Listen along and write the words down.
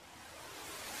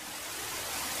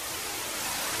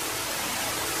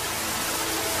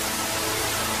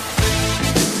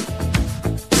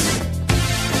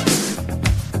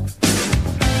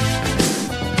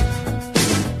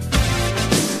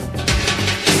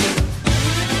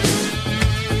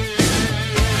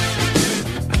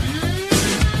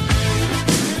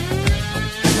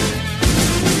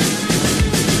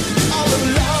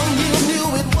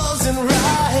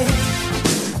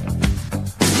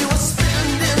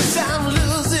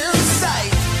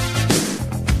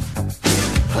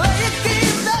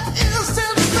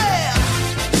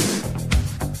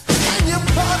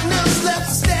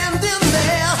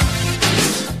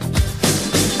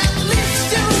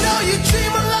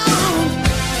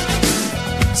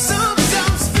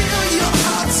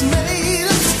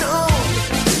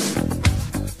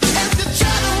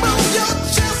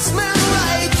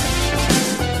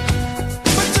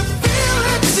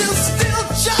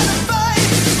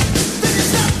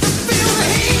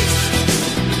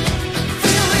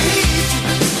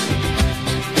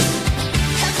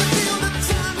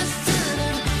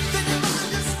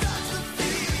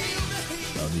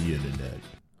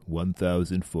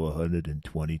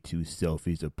1,422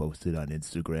 selfies are posted on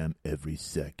Instagram every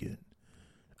second.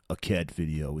 A cat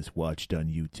video is watched on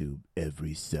YouTube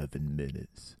every 7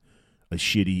 minutes. A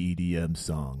shitty EDM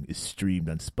song is streamed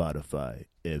on Spotify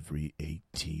every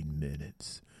 18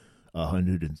 minutes.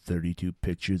 132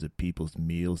 pictures of people's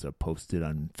meals are posted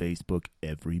on Facebook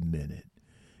every minute.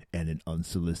 And an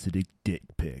unsolicited dick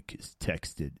pic is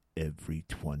texted every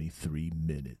 23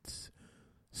 minutes.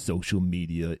 Social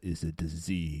media is a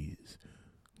disease.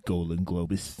 Golden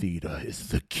Globus Theta is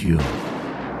the cure.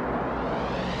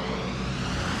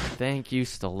 Thank you,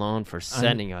 Stallone, for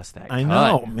sending us that. I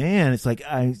know, man. It's like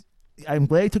I'm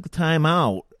glad he took the time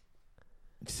out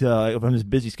from his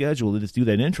busy schedule to just do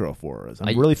that intro for us.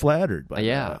 I'm really flattered by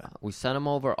that. We sent him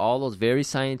over all those very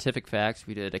scientific facts.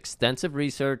 We did extensive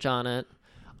research on it.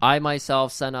 I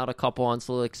myself sent out a couple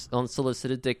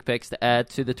unsolicited dick pics to add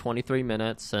to the 23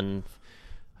 minutes, and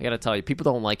I got to tell you, people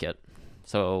don't like it.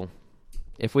 So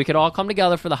if we could all come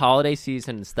together for the holiday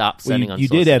season and stop sending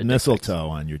unsolicited you did have dick mistletoe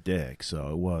pics. on your dick, so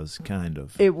it was kind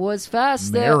of... It was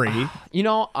festive. Merry. You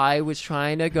know, I was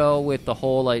trying to go with the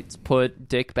whole, like, put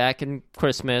dick back in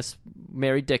Christmas,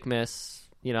 Merry Dickmas,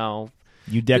 you know.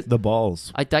 You decked the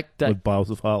balls. I decked with balls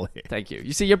of holly. Thank you.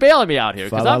 You see, you're bailing me out here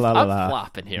because I'm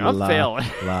flopping here. I'm failing.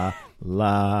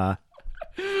 La.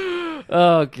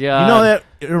 Oh, God. You know, that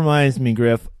it reminds me,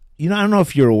 Griff. You know, I don't know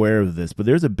if you're aware of this, but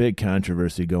there's a big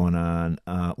controversy going on.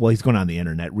 He's going on the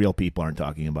internet. Real people aren't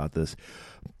talking about this.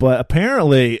 But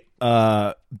apparently,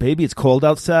 Baby It's Cold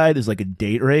Outside is like a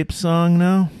date rape song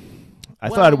now. I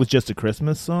thought it was just a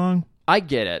Christmas song. I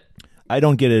get it. I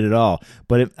don't get it at all.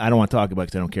 But I don't want to talk about it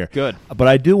because I don't care. Good. But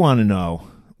I do want to know,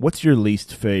 what's your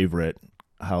least favorite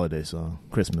holiday song,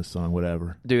 Christmas song,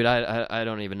 whatever? Dude, I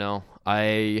don't even know.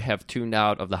 I have tuned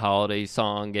out of the holiday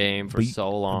song game for so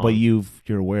long. But you're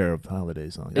aware of holiday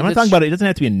songs. I'm not talking about it. It doesn't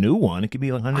have to be a new one. It could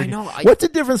be 100. I know. What's the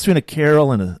difference between a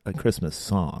carol and a Christmas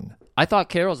song? I thought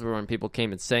carols were when people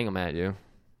came and sang them at you.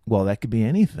 Well, that could be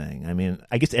anything. I mean,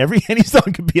 I guess any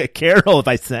song could be a carol if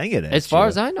I sang it at As far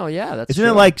as I know, yeah, that's Isn't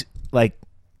true. it like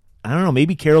I don't know,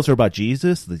 maybe carols are about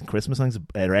Jesus, the Christmas songs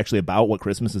are actually about what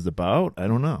Christmas is about? I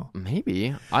don't know.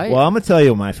 Maybe. Well, I'm going to tell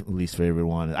you my least favorite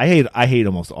one. I hate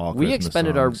almost all Christmas We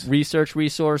expended songs. our research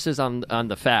resources on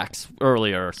the facts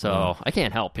earlier, so I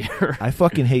can't help here. I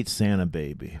fucking hate Santa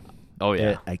Baby. Oh,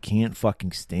 yeah. I can't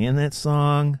fucking stand that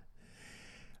song.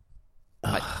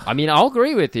 I mean, I'll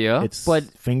agree with you. But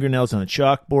fingernails on a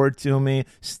chalkboard to me.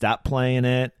 Stop playing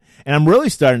it. And I'm really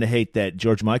starting to hate that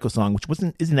George Michael song, which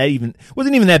wasn't even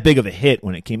that big of a hit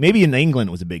when it came. Maybe in England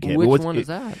it was a big hit. Which one is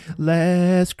that?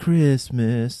 Last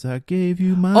Christmas I gave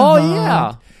you my Oh heart.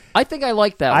 yeah, I think I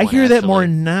like that. I one, hear actually. that more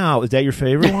now. Is that your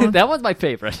favorite one? That one's my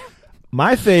favorite.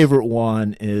 My favorite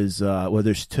one is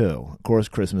there's two. Of course,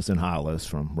 Christmas in Hollis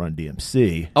from Run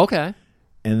DMC. Okay.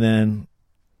 And then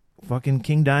fucking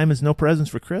King Diamond's No Presents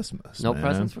for Christmas. No man.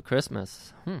 Presents for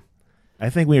Christmas. I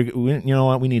think we you know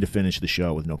what, we need to finish the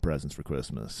show with No Presents for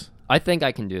Christmas. I think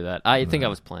I can do that. I think I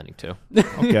was planning to.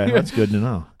 Okay, that's good to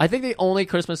know. I think the only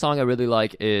Christmas song I really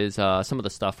like is some of the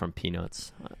stuff from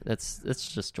Peanuts. It's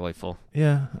just joyful.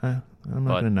 Yeah, I'm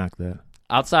not going to knock that.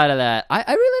 Outside of that,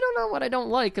 I really don't know what I don't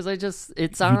like because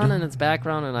it's on and it's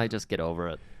background and I just get over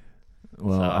it.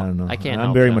 Well, So, I don't know. I can't I'm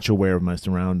help very that. much aware of my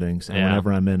surroundings, and Yeah.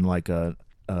 whenever I'm in like a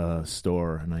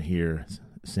store and I hear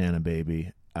Santa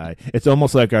Baby, it's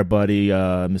almost like our buddy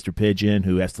Mr. Pigeon,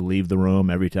 who has to leave the room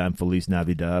every time Feliz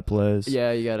Navidad plays.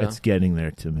 Yeah, you gotta. It's getting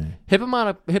there to me.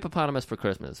 Hippopotamus for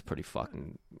Christmas is pretty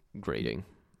fucking grating.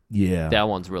 Yeah, That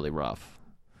one's really rough.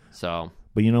 So,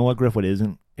 but you know what, Griff? What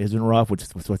isn't rough?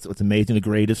 What's amazing? The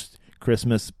greatest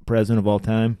Christmas present of all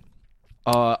time?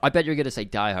 I bet you're gonna say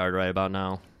Die Hard right about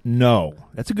now. No,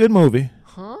 that's a good movie.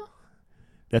 Huh?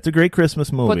 That's a great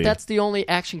Christmas movie. But that's the only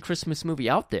action Christmas movie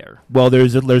out there. Well,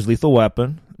 there's Lethal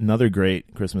Weapon, another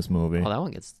great Christmas movie. Oh, that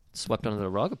one gets swept under the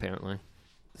rug, apparently.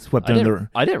 Swept under.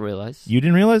 I didn't realize. You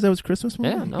didn't realize that was a Christmas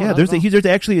movie? Yeah, no, yeah. not There's at all. there's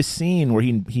actually a scene where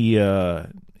he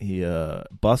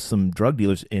busts some drug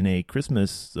dealers in a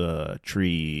Christmas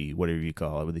tree, whatever you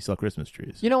call it, where they sell Christmas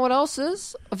trees. You know what else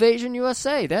is Evasion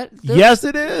USA? Yes,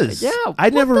 it is. Yeah. I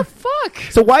what never. the fuck?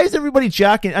 So why is everybody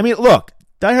jocking? I mean, look.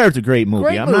 Die Hard's a great movie.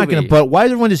 Great I'm not going to. movie. But why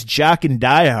is everyone just jocking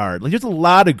Die Hard? Like, there's a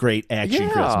lot of great action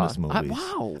Yeah. Christmas movies.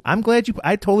 Wow. I'm glad you.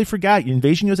 I totally forgot.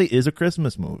 Invasion USA is a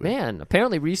Christmas movie. Man,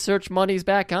 apparently research money's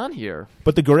back on here.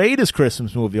 But the greatest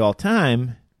Christmas movie of all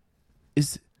time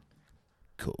is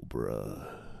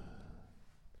Cobra.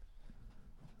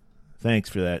 Thanks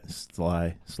for that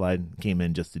slide. Slide came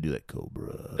in just to do that,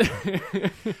 Cobra.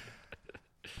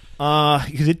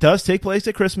 Because it does take place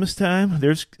at Christmas time.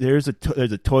 There's a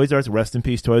Toys R Us, rest in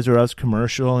peace Toys R Us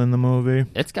commercial in the movie.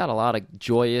 It's got a lot of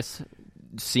joyous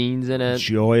scenes in it.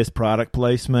 Joyous product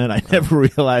placement. I never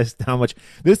realized how much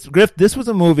this was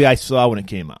a movie I saw when it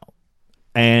came out.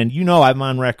 And I'm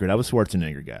on record. I was a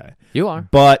Schwarzenegger guy. You are.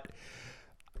 But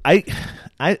I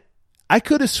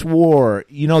could have swore,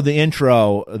 the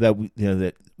intro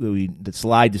that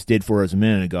Slide just did for us a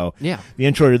minute ago. Yeah. The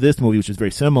intro to this movie, which is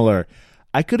very similar.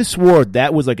 I could have swore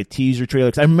that was like a teaser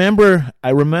trailer. 'Cause I remember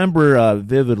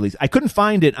vividly. I couldn't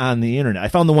find it on the internet. I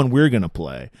found the one we're gonna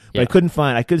play, but I could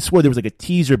have swore there was like a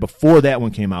teaser before that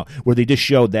one came out where they just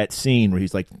showed that scene where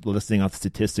he's like listing off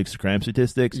statistics, crime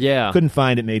statistics. Yeah. Couldn't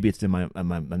find it. Maybe it's in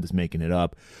I'm just making it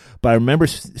up. But I remember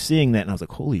seeing that and I was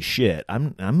like, holy shit!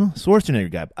 I'm a Schwarzenegger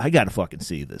guy. I gotta fucking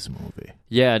see this movie.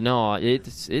 Yeah. No.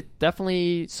 It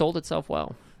definitely sold itself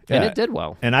well. And it did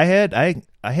well. And I had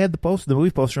the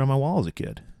movie poster on my wall as a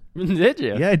kid. Did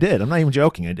you? Yeah, I did. I'm not even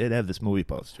joking. I did have this movie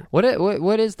poster. What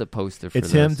is the poster for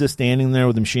It's this? him just standing there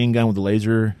with a machine gun with a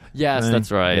laser. Yes, thing.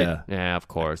 that's right. Yeah. Yeah, of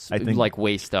course. I think, like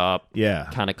waist up. Yeah.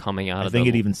 Kind of coming out I of think the...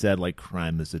 it even said like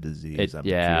crime is a disease.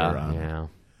 Yeah.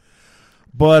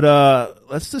 But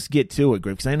let's just get to it,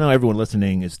 Greg, because I know everyone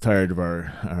listening is tired of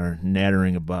our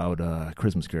nattering about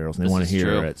Christmas carols, and they want to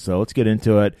hear it. So let's get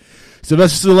into it.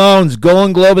 Sylvester Stallone's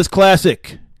Golden Globus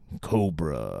classic,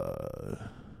 Cobra.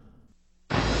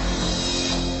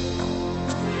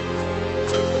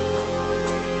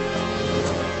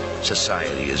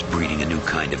 Society is breeding a new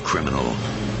kind of criminal.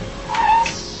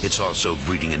 It's also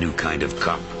breeding a new kind of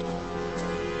cop.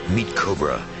 Meet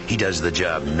Cobra. He does the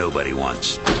job nobody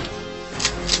wants.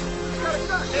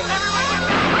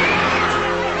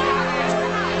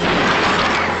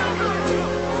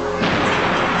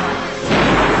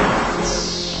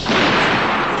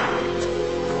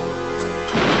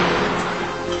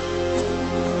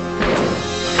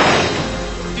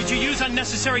 Did you use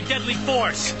unnecessary deadly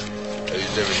force? I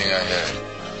used everything I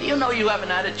had. Do you know you have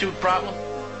an attitude problem?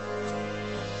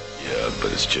 Yeah,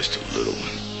 but it's just a little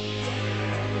one.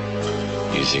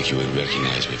 You think you would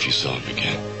recognize me if you saw him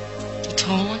again? The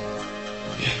tall one?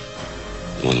 Yeah.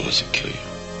 The one that wants to kill you.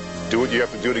 Do what you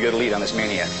have to do to get a lead on this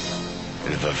maniac.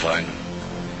 And if I find him?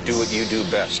 Do what you do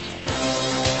best.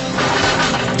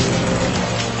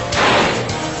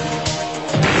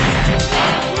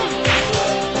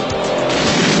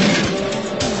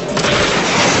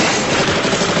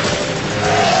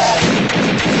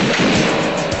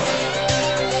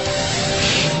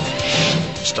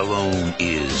 Stallone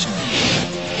is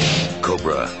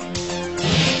Cobra,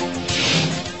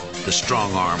 the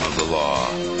strong arm of the law.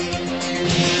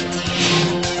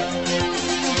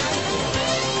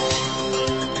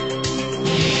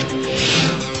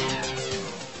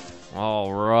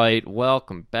 All right,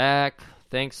 welcome back.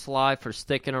 Thanks, Sly, for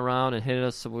sticking around and hitting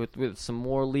us with some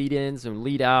more lead-ins and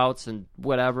lead-outs and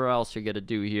whatever else you're gonna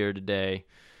do here today.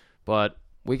 But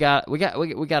we got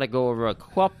to go over a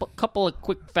couple of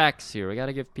quick facts here. We got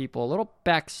to give people a little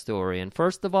backstory. And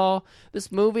first of all,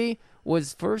 this movie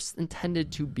was first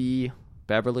intended to be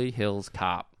Beverly Hills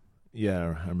Cop.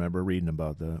 Yeah, I remember reading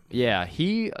about that. Yeah,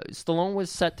 Stallone was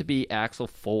set to be Axel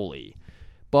Foley,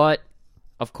 but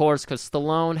of course, because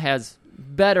Stallone has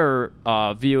better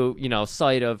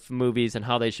sight of movies and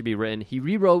how they should be written, he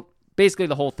rewrote basically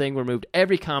the whole thing, removed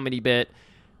every comedy bit,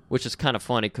 which is kind of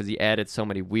funny because he added so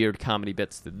many weird comedy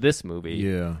bits to this movie.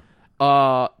 Yeah.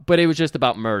 But it was just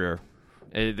about murder.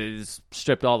 It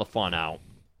stripped all the fun out.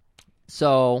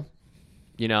 So,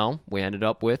 we ended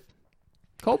up with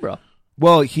Cobra.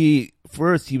 Well, he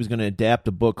was going to adapt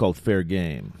a book called Fair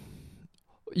Game.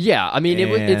 Yeah, I mean,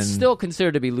 it's still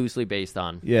considered to be loosely based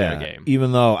on Fair Game.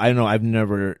 Even though, I don't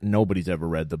know, nobody's ever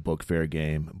read the book Fair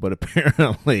Game, but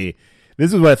apparently...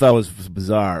 This is what I thought was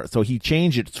bizarre. So he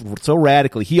changed it so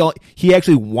radically. He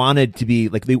actually wanted to be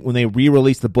when they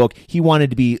re-released the book. He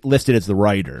wanted to be listed as the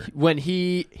writer. When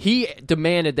he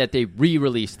demanded that they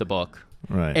re-release the book,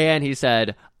 right? And he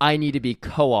said, "I need to be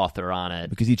co-author on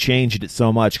it," because he changed it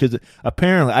so much. Because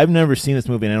apparently, I've never seen this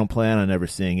movie, and I don't plan on ever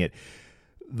seeing it.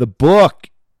 The book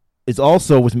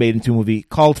was made into a movie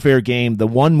called Fair Game. The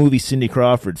one movie Cindy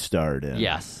Crawford starred in.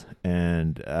 Yes,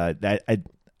 and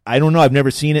I don't know. I've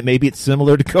never seen it. Maybe it's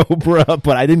similar to Cobra,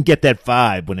 but I didn't get that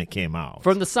vibe when it came out.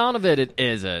 From the sound of it, it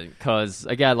isn't. Because,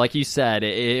 again, like you said,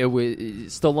 it was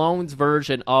Stallone's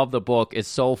version of the book is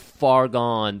so far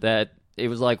gone that it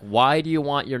was like, why do you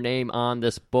want your name on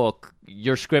this book?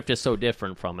 Your script is so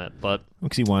different from it. But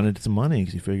because he wanted some money,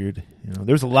 because he figured,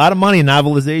 there was a lot of money in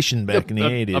novelization back in the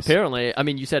 80s. Apparently, I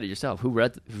mean, you said it yourself. Who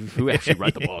actually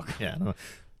read the book? Yeah. No.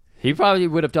 He probably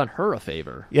would have done her a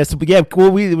favor. Yes, but yeah.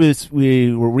 Well,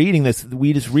 we were reading this.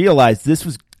 We just realized this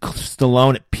was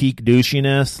Stallone at peak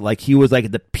douchiness. Like he was like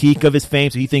at the peak of his fame.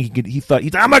 So he thought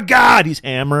he's, oh my god, he's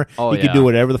Hammer. Oh, he could do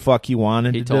whatever the fuck he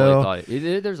wanted He to totally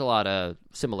do. thought there's a lot of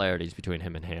similarities between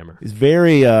him and Hammer. It's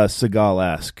very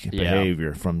Seagal-esque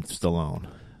behavior from Stallone.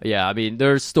 Yeah, I mean,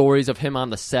 there's stories of him on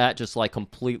the set just like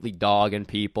completely dogging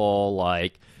people.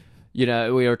 Like, you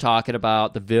know, we were talking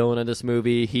about the villain of this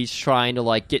movie. He's trying to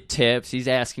like get tips. He's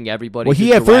asking everybody.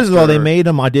 Well, first of all, they made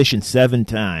him audition 7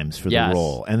 times for the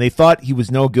role, and they thought he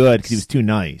was no good because he was too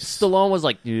nice. Stallone was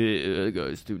like, "Yeah, that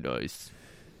guy's too nice."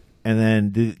 And then,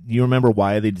 do you remember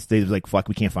why they was like, fuck,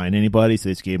 we can't find anybody, so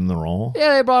they just gave him the role?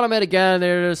 Yeah, they brought him in again.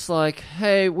 They're just like,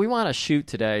 hey, we want to shoot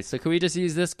today, so can we just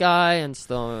use this guy? And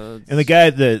still, and the guy,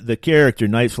 the character,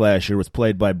 Night Flasher, was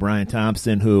played by Brian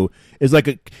Thompson, who is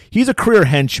like he's a career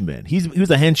henchman. He was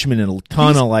a henchman in a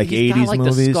ton of like 80s got, like,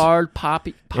 movies. The scarred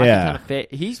poppy kind of face.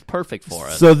 He's perfect for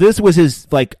it. So this was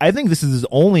his, like, I think this is his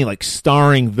only like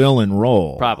starring villain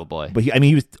role. Probably. But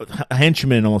he was a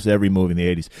henchman in almost every movie in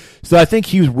the 80s. So I think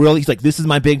he's like, this is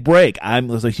my big break.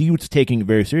 He was taking it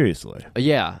very seriously.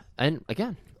 Yeah. And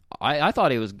again, I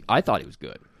thought he was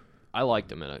good. I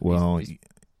liked him in it. Well, he's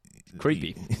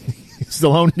creepy.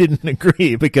 Stallone didn't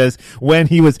agree because when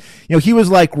he was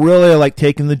like really like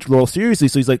taking the role seriously.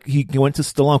 So he went to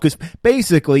Stallone because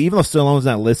basically, even though Stallone's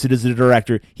not listed as a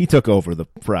director, he took over the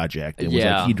project and was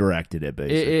like, he directed it.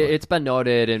 Basically, it's been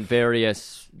noted in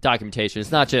various documentation.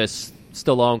 It's not just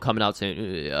Stallone coming out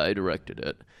saying, I directed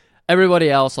it. Everybody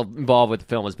else involved with the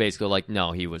film was basically like,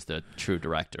 no, he was the true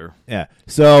director. Yeah.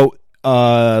 So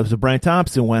Brian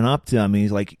Thompson went up to him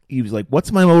and he was like,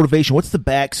 what's my motivation? What's the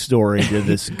backstory to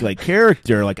this like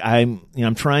character? Like I'm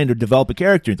trying to develop a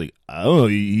character. He's like, oh,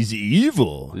 he's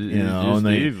evil,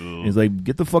 evil. He's like,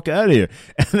 get the fuck out of here.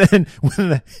 And then when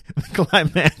the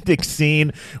climactic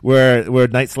scene where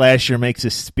Night Slasher makes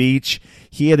his speech,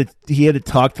 he had to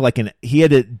talk to he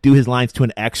had to do his lines to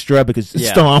an extra because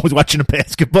Stallone was watching a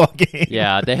basketball game.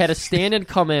 Yeah, they had a stand-in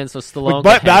come in so Stallone.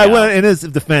 But in his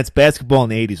defense, basketball in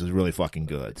the 80s was really fucking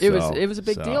good. It was a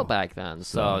big deal back then.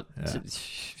 So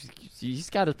he's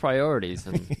got his priorities,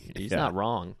 and he's not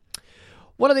wrong.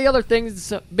 One of the other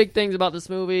big things about this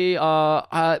movie,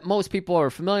 most people are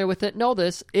familiar with it, know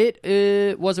this.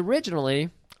 It was originally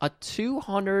a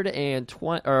 2-hour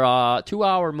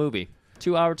movie.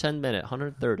 2 hour, 10 minute,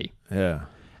 130. Yeah.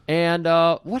 And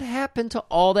what happened to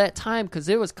all that time? Because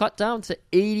it was cut down to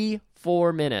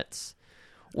 84 minutes.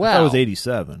 Well, I thought it was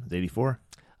 87. 84?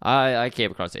 I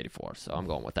came across 84, so I'm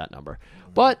going with that number.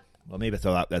 But maybe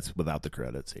that's without the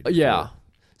credits. 84. Yeah.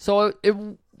 So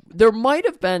there might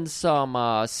have been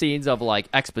some scenes of like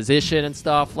exposition and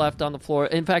stuff left on the floor.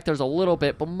 In fact, there's a little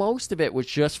bit, but most of it was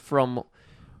just from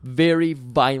very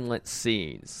violent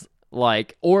scenes.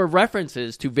 Or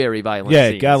references to very violent scenes. Yeah,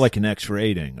 it got like an X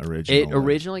rating originally. It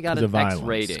originally got an X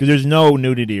rating. Because there's no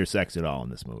nudity or sex at all in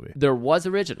this movie. There was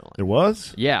originally. There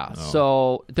was? Yeah. Oh.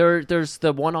 So there's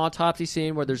the one autopsy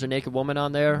scene where there's a naked woman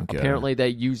on there. Okay. Apparently they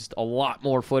used a lot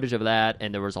more footage of that,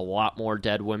 and there was a lot more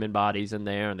dead women bodies in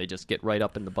there, and they just get right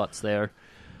up in the butts there.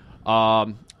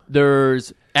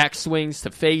 There's axe swings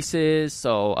to faces,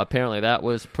 so apparently that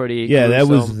was pretty gruesome. That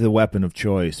was the weapon of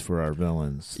choice for our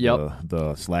villains. Yep.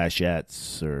 The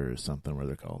slashettes or something, what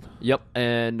they're called. Yep,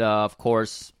 and of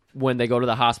course, when they go to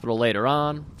the hospital later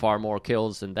on, far more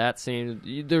kills in that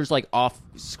scene. There's like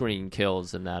off-screen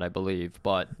kills in that, I believe,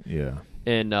 but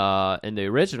in the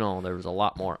original, there was a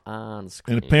lot more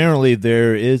on-screen. And apparently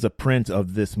there is a print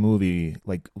of this movie,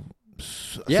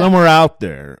 somewhere out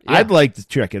there. Yeah. I'd like to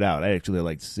check it out. I'd actually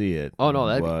like to see it. Oh no,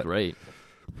 that'd be great.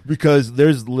 Because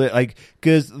there's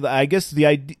because I guess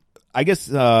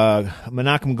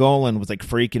Menachem Golan was like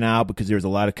freaking out because there was a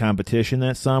lot of competition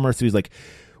that summer. So he's like,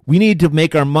 we need to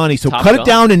make our money, so cut it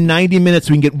down in 90 minutes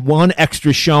so we can get one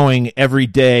extra showing every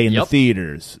day in the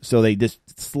theaters. So they just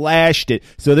slashed it.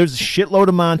 So there's a shitload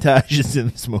of montages in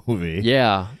this movie.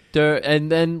 Yeah. And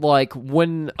then,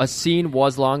 when a scene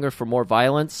was longer for more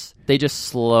violence, they just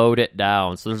slowed it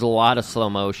down. So there's a lot of slow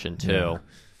motion, too. Yeah.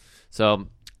 So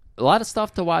a lot of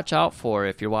stuff to watch out for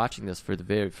if you're watching this for the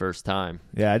very first time.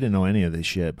 Yeah, I didn't know any of this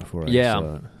shit before I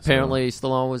saw it. Apparently,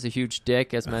 Stallone was a huge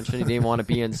dick, as mentioned. He didn't want to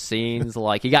be in scenes.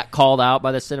 He got called out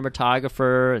by the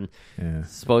cinematographer, and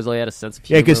supposedly had a sense of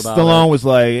humor about it. Yeah, because Stallone was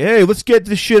like, hey, let's get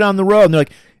this shit on the road. And they're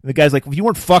like... And the guy's like, if you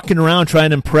weren't fucking around trying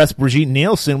to impress Brigitte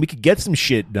Nielsen, we could get some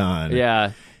shit done.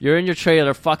 Yeah. You're in your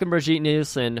trailer fucking Brigitte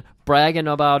Nielsen, bragging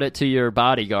about it to your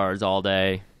bodyguards all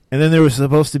day. And then there was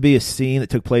supposed to be a scene that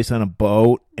took place on a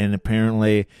boat, and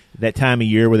apparently that time of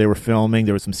year where they were filming,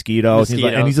 there were some mosquitoes.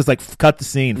 And he's just like, cut the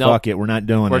scene. Nope. Fuck it. We're not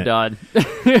doing it. We're done.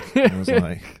 I was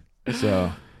like,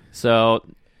 So,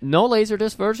 no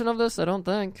Laserdisc version of this, I don't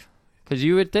think. Because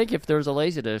you would think if there was a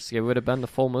Laserdisc, it would have been the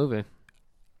full movie.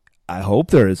 I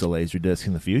hope there is a Laserdisc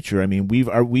in the future. I mean,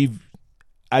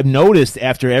 I've noticed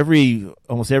after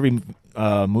almost every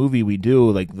movie we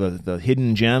do, like the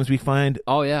hidden gems we find.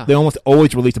 Oh yeah, they almost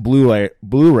always release a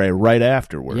Blu-ray right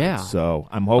afterwards. Yeah, so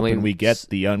I'm hoping we get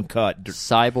the uncut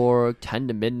Cyborg, 10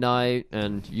 to Midnight,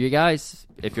 and you guys,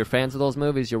 if you're fans of those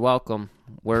movies, you're welcome.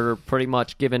 We're pretty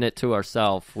much giving it to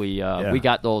ourselves. We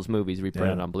got those movies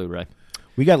reprinted on Blu-ray.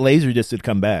 We got Laserdisc to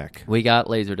come back.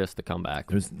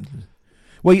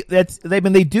 Well, that's got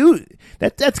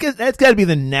to be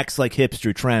the next like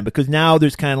hipster trend, because now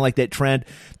there's kind of like that trend.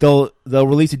 They'll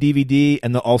release a DVD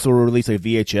and they'll also release a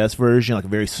VHS version, like a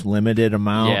very limited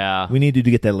amount. Yeah, we need to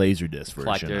get that Laserdisc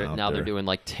version. Now they're doing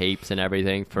like tapes and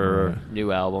everything for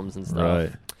new albums and stuff.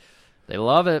 Right. They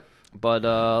love it, but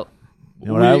you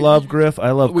know what I love, Griff? I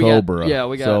love Cobra.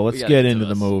 So let's get into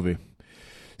the movie.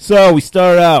 So we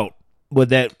start out with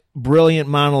that brilliant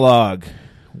monologue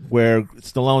where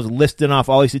Stallone's listing off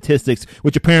all these statistics,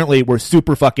 which apparently were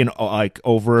super fucking like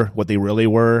over what they really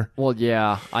were. Well,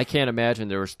 yeah, I can't imagine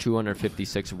there was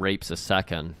 256 rapes a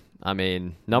second. I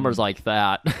mean, numbers like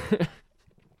that.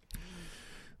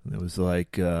 It was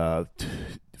like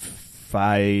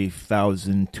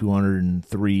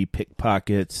 5,203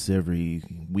 pickpockets every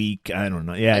week. I don't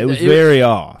know. Yeah, it was very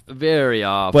off. Very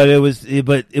off. But it was a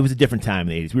different time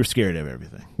in the 80s. We were scared of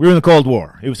everything. We were in the Cold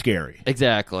War. It was scary.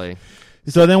 Exactly.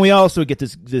 So then we also get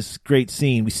this great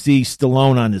scene. We see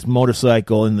Stallone on this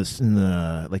motorcycle you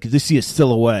see a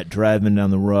silhouette driving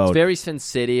down the road. It's very Sin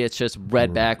City. It's just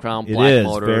red background, black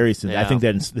motor. It is very Sin City. Yeah. I think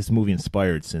that this movie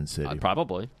inspired Sin City.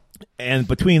 Probably. And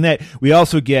between that,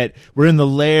 we're in the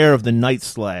lair of the Night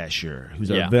Slasher, who's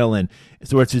our villain.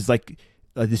 So it's just like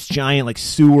this giant like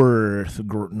sewer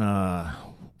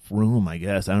room, I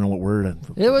guess. I don't know what word.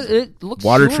 It looks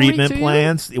water treatment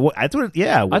plants. I thought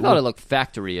it looked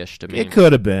factory-ish to me. It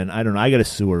could have been. I don't know. I got a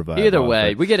sewer vibe. Either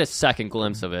way, we get a second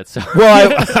glimpse of it. So.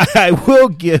 Well, I will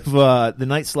give the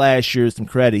Night Slasher some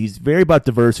credit. He's very about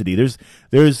diversity. There's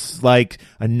like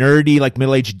a nerdy, like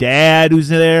middle-aged dad who's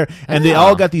there, and they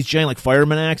all got these giant like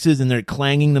fireman axes, and they're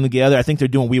clanging them together. I think they're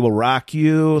doing "We Will Rock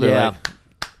You."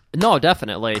 No,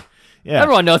 definitely. Yeah.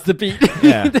 Everyone knows the beat.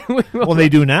 Yeah. Well, they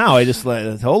do now. I just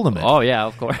told them it. Oh, yeah,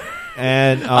 of course.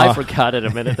 And I forgot it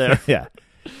a minute there. Yeah.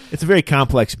 It's a very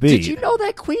complex beat. Did you know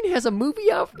that Queen has a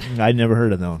movie out? I'd never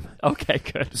heard of them. Okay,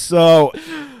 good. So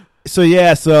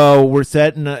we're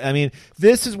setting. I mean,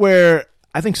 this is where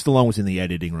I think Stallone was in the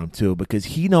editing room, too, because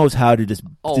he knows how to just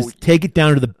take it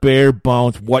down to the bare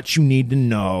bones, what you need to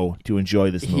know to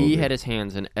enjoy this movie. He had his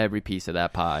hands in every piece of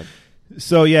that pie.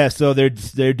 So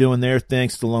they're doing their thing.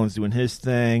 Stallone's doing his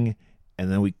thing, and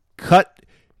then we cut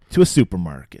to a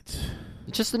supermarket.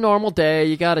 It's just a normal day.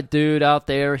 You got a dude out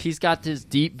there. He's got this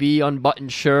deep V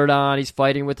unbuttoned shirt on. He's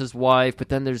fighting with his wife, but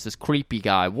then there's this creepy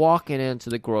guy walking into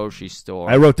the grocery store.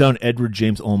 I wrote down Edward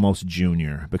James Olmos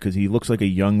Jr. because he looks like a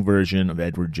young version of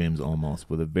Edward James Olmos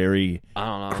with a very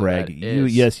craggy.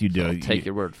 Yes, you do. I'll take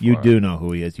your word for it. You do know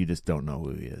who he is. You just don't know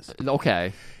who he is.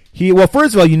 Okay.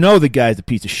 First of all, the guy's a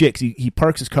piece of shit because he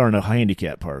parks his car in a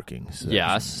handicap parking. So,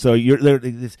 yes. So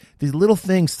these little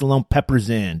things Stallone peppers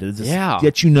in to just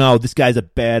get this guy's a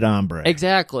bad hombre.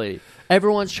 Exactly.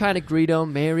 Everyone's trying to greet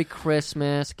him, Merry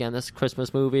Christmas. Again, this is a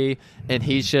Christmas movie. And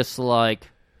he's just like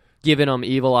giving them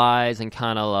evil eyes and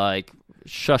kind of like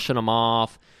shushing them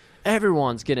off.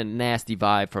 Everyone's getting a nasty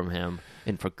vibe from him,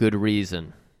 and for good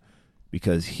reason.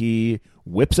 Because he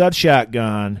whips out a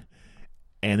shotgun.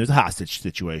 And there's a hostage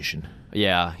situation.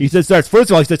 Yeah. He starts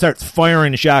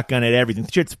firing the shotgun at everything.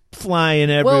 Shit's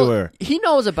flying everywhere. Well, he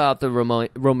knows about the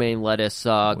romaine lettuce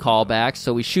callback,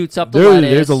 so he shoots up the lettuce.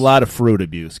 There's a lot of fruit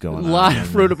abuse going on. A lot of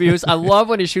fruit abuse. I love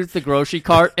when he shoots the grocery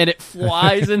cart and it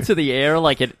flies into the air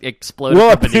like it exploded.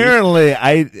 Well, apparently,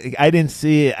 I didn't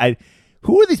see it.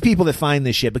 Who are these people that find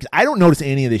this shit? Because I don't notice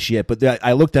any of this shit, but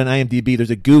I looked on IMDb. There's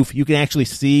a goof. You can actually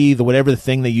see whatever the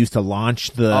thing they use to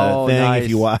launch the thing nice. If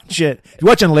you watch it. If you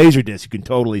watch on Laserdisc, you can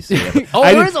totally see it.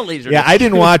 There is a Laserdisc. Yeah, I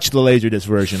didn't watch the Laserdisc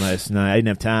version last night. I didn't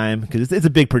have time because it's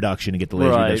a big production to get the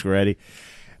Laserdisc ready.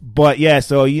 But yeah,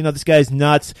 so this guy's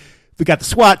nuts. We got the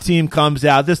SWAT team comes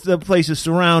out. The place is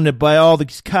surrounded by all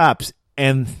these cops.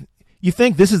 And you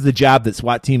think this is the job that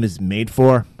SWAT team is made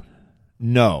for?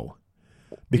 No.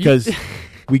 Because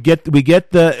We get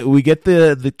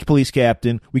the police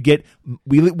captain. We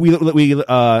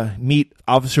meet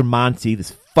Officer Monty,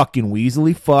 this fucking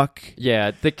weaselly fuck.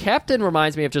 Yeah, the captain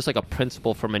reminds me of just like a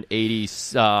principal from an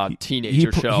 80s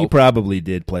teenager show. He probably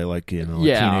did play like,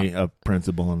 Yeah. a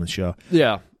principal on the show.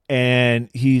 Yeah, And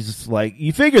he's like,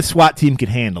 you figure the SWAT team can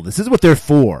handle this. This is what they're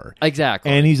for. exactly.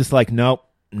 And he's just like, nope,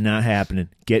 not happening.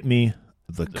 Get me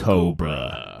the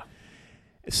Cobra.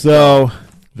 So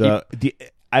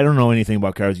I don't know anything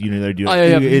about cars. You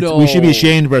know, we should be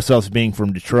ashamed of ourselves for being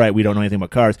from Detroit. We don't know anything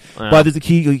about cars. But there's a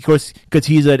key, of course, because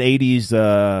he's an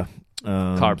 80s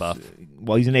car buff.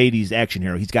 Well, he's an 80s action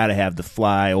hero. He's got to have the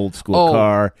fly old school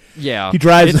car. Yeah, he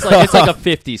drives. It's like a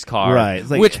 50s car, right? It's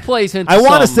like, which plays into. I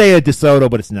want to say a DeSoto,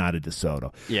 but it's not a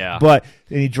DeSoto. Yeah, but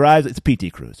and he drives. It's a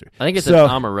PT Cruiser. I think it's an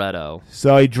Amaretto.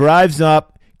 So he drives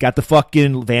up. Got the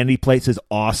fucking vanity plate, says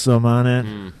awesome on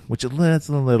it, which that's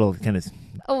a little kind of.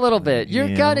 A little bit.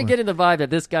 You're kind of getting the vibe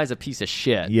that this guy's a piece of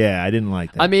shit. Yeah, I didn't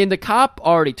like that. I mean, the cop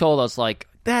already told us, like,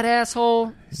 that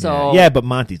asshole. So yeah, but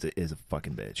Monty is a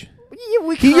fucking bitch.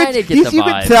 We kind of get the vibe. You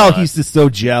can tell he's just so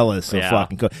jealous of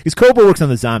fucking Cobra. Because Cobra works on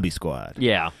the Zombie Squad.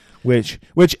 Yeah. Which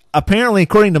apparently,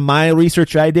 according to my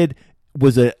research I did,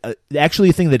 was actually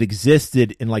a thing that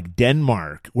existed in like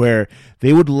Denmark, where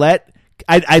they would let.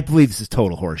 I believe this is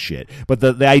total horseshit, but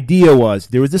the idea was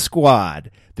there was a squad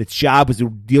that's job was to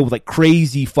deal with like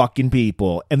crazy fucking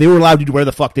people, and they were allowed to do whatever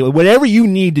the fuck they would. Whatever you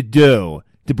need to do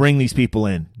to bring these people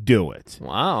in, do it.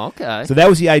 Wow, okay. So that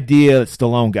was the idea that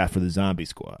Stallone got for the Zombie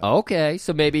Squad. Okay,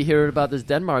 so maybe he heard about this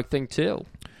Denmark thing too.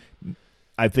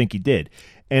 I think he did.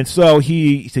 And so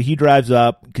he drives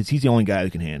up because he's the only guy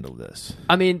who can handle this.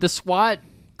 I mean, the SWAT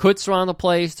could surround the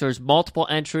place. There's multiple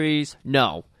entries.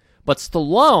 No. But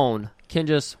Stallone can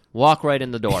just walk right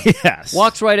in the door. Yes.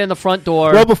 Walks right in the front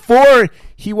door. Well, before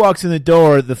he walks in the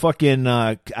door, the fucking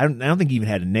I don't think he even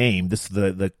had a name. This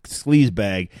the sleaze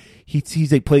bag. He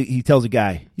tells the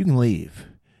guy, "You can leave."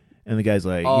 And the guy's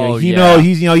like,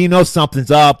 he knows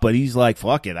something's up, but he's like,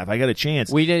 "Fuck it, if I got a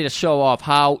chance." We need to show off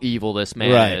how evil this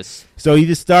man is. So he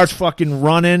just starts fucking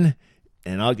running.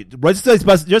 And just as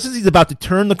he's about to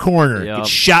turn the corner, gets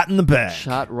shot in the back.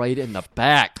 Shot right in the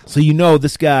back. So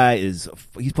this guy he's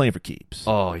playing for keeps.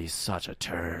 Oh, he's such a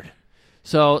turd.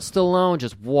 So Stallone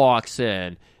just walks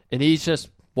in, and he's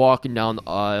just walking down the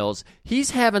aisles.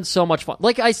 He's having so much fun.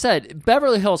 Like I said,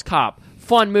 Beverly Hills Cop,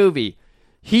 fun movie.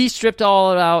 He stripped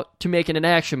all it out to make it an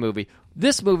action movie.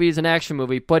 This movie is an action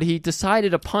movie, but he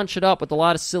decided to punch it up with a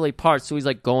lot of silly parts. So he's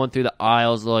like going through the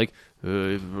aisles like,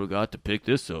 I forgot to pick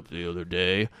this up the other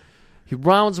day. He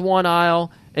rounds one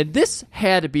aisle, and this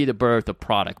had to be the birth of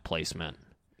product placement.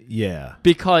 Yeah.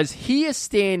 Because he is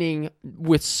standing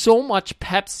with so much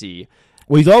Pepsi.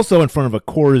 Well, he's also in front of a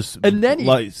Coors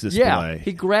lights display. Yeah,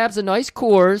 he grabs a nice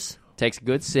Coors, takes a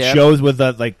good sip. Shows with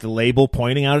the label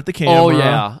pointing out at the camera. Oh,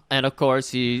 yeah. And, of course,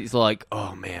 he's like,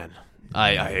 oh, man.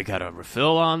 I got a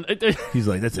refill on. He's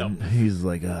like,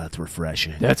 it's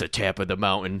refreshing. That's a tap of the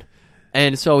mountain.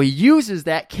 And so he uses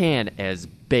that can as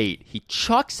bait. He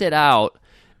chucks it out,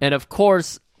 and of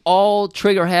course, all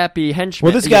trigger-happy henchmen.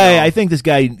 Well, this guy, I think this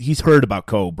guy, he's heard about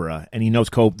Cobra, and he knows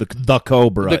the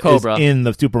Cobra is in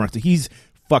the supermarket. So he's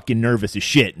fucking nervous as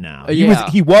shit now.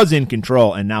 He was in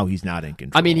control, and now he's not in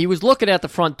control. I mean, he was looking at the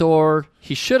front door.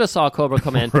 He should have saw Cobra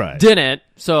come in. Right. Didn't,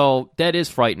 so that is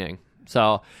frightening.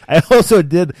 So I also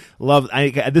did love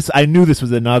I knew this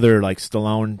was another like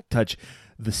Stallone touch.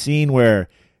 The scene where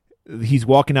he's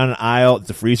walking down an aisle, it's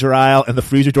a freezer aisle, and the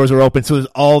freezer doors are open, so there's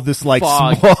all this like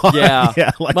fog. Small,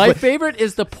 yeah. My favorite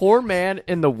is the poor man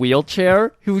in the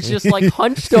wheelchair who's just like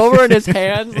hunched over in his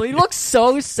hands. He looks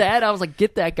so sad. I was like,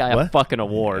 get that guy a fucking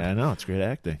award. Yeah, I know, it's great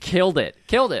acting. Killed it.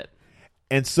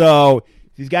 And so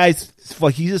these guys,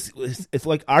 it's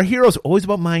like our heroes are always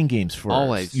about mind games first.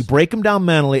 Always. You break them down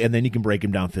mentally, and then you can break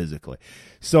them down physically.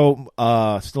 So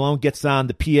Stallone gets on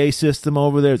the PA system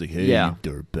over there. He's like, "Hey, you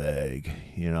dirtbag,"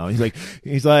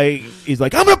 He's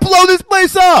like, "I'm gonna blow this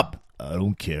place up." I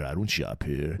don't care. I don't shop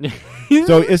here.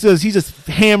 So he's just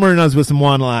hammering us with some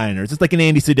one-liners. It's like an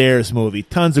Andy Sedaris movie.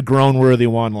 Tons of groan-worthy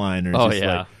one-liners. Oh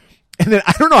yeah. And then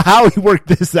I don't know how he worked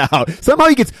this out. Somehow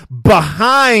he gets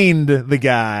behind the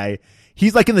guy.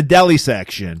 He's like in the deli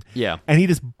section. Yeah. And he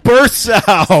just bursts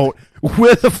out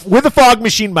with a fog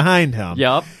machine behind him.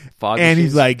 Yep. And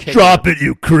he's like, "Drop it,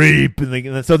 you creep!"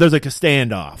 And so there's like a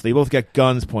standoff. They both got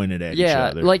guns pointed at each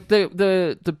other. Yeah, like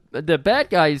the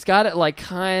bad guy, he's got it like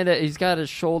he's got his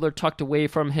shoulder tucked away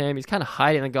from him. He's kind of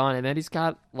hiding the gun, and then he's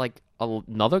got like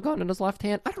another gun in his left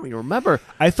hand. I don't even remember.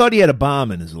 I thought he had a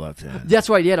bomb in his left hand. That's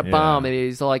right, he had a bomb, and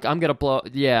he's like, "I'm gonna blow."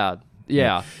 Yeah,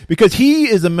 Yeah. Because he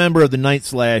is a member of the Night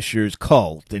Slashers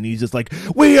cult, and he's just like,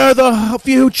 we are the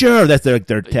future. That's their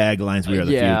taglines, we are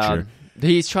the future.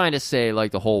 He's trying to say,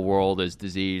 like, the whole world is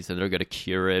diseased, and they're going to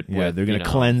cure it. Yeah, with, they're going to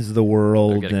cleanse the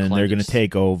world, and they're going to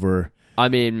take over. I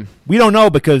mean... We don't know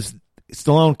because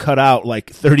Stallone cut out, like,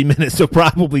 30 minutes of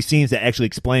probably scenes that actually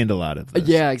explained a lot of this.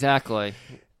 Yeah, exactly.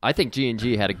 I think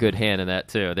G&G had a good hand in that,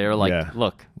 too. They were like,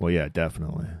 look... Well, yeah,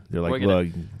 definitely. They're like,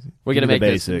 we're going to make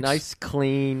this nice,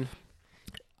 clean...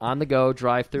 on-the-go,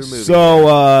 drive-through movie.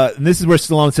 So this is where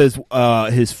Stallone says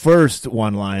his first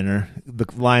one-liner, the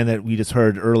line that we just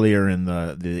heard earlier in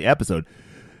the episode,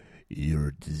 "You're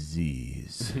a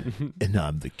disease, and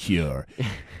I'm the cure."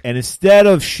 And instead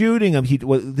of shooting him, he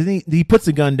puts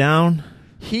the gun down.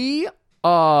 He,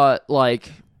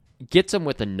 gets him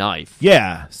with a knife.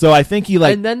 Yeah, so I think he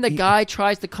and then the guy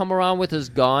tries to come around with his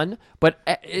gun, but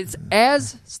it's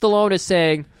as Stallone is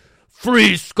saying,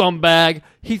 "Freeze, scumbag!"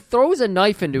 He throws a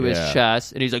knife into his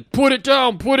chest, and he's like, put it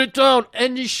down,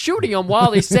 and he's shooting him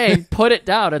while he's saying, put it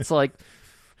down. It's like,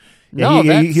 no,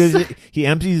 he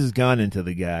empties his gun into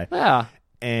the guy. Yeah.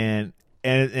 And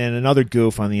another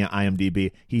goof on the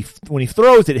IMDb, when he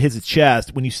throws it, it hits his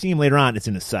chest. When you see him later on, it's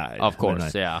in his side. Of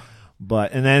course, yeah.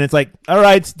 And then it's like, all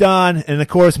right, it's done. And of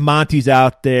course, Monty's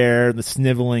out there, the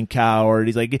sniveling coward.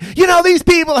 He's like, these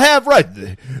people have rights.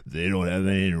 They don't have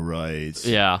any rights.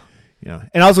 Yeah. Yeah,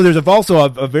 and also there's also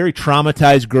a very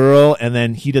traumatized girl, and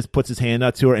then he just puts his hand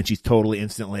out to her, and she's totally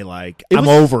instantly like, I'm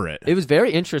over it. It was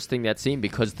very interesting, that scene,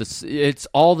 because it's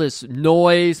all this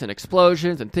noise and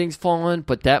explosions and things falling,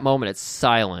 but that moment it's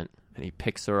silent, and he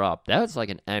picks her up. That was like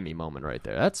an Emmy moment right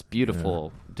there. That's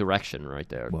beautiful direction right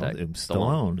there. Well, it was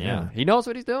Stallone. Yeah, he knows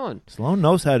what he's doing. Stallone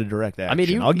knows how to direct action. I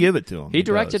mean, I'll give it to him. He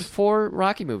directed 4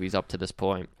 Rocky movies up to this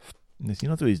point. He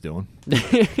knows what he's doing.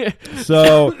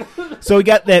 So we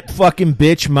got that fucking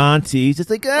bitch Monty. He's just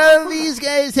like, oh, these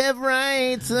guys have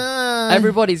rights.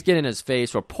 Everybody's getting in his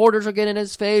face. Reporters are getting in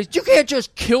his face. You can't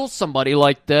just kill somebody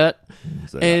like that.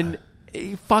 And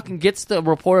he fucking gets the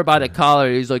reporter by the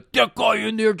collar. He's like, that guy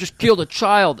in there just killed a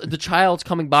child. The child's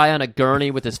coming by on a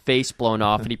gurney with his face blown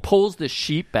off, and he pulls the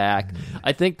sheet back.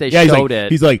 I think they showed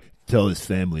it. He's like, tell his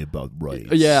family about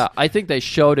rights. Yeah, I think they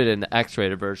showed it in the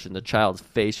X-rated version. The child's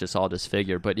face just all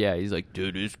disfigured. But yeah, he's like,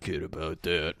 dude, this kid about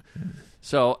that.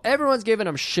 So everyone's giving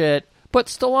him shit, but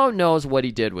Stallone knows what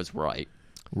he did was right.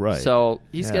 Right. So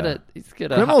he's gonna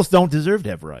criminals don't deserve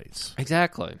to have rights.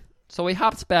 Exactly. So he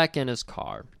hops back in his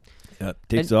car.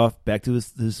 Takes off back to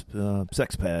his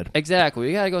sex pad. Exactly.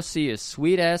 We gotta go see his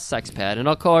sweet-ass sex pad. And,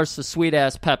 of course, the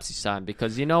sweet-ass Pepsi sign,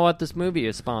 because you know what? This movie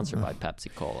is sponsored by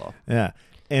Pepsi Cola. Yeah.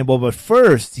 But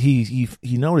first, he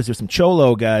noticed there's some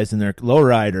Cholo guys in their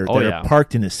lowrider that are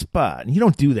parked in his spot. And you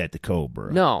don't do that to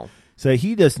Cobra. No. So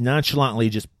he just nonchalantly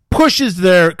just pushes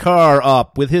their car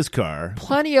up with his car.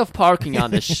 Plenty of parking on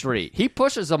this street. He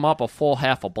pushes them up a full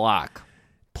half a block.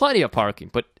 Plenty of parking,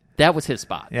 but that was his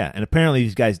spot. Yeah, and apparently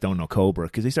these guys don't know Cobra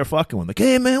because they start fucking with him. Like,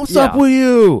 hey, man, what's up with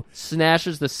you?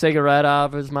 Snatches the cigarette out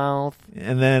of his mouth.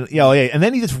 And then, and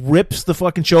then he just rips the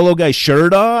fucking Cholo guy's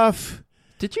shirt off.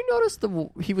 Did you notice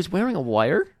he was wearing a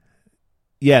wire?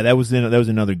 Yeah, that was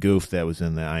another goof that was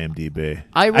in the IMDb.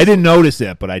 I didn't notice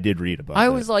it, but I did read about it. I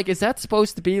was like, is that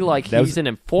supposed to be like he's an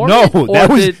informant?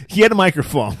 No, he had a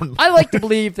microphone. I like to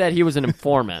believe that he was an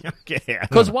informant. Okay.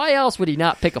 Because why else would he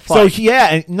not pick a fight? So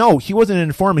he wasn't an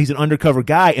informant. He's an undercover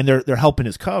guy, and they're helping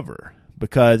his cover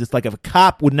because it's like if a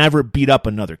cop would never beat up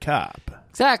another cop.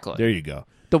 Exactly. There you go.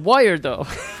 The wire, though.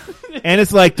 And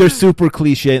it's like they're super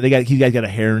cliche. He guys got a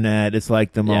hairnet. It's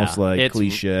like the most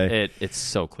cliche. It's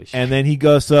so cliche. And then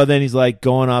then he's like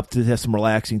going up to have some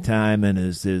relaxing time in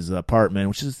his apartment,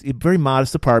 which is a very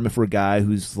modest apartment for a guy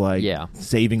who's like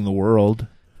saving the world.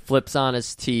 Flips on his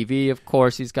TV, of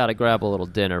course. He's got to grab a little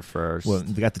dinner first. Well,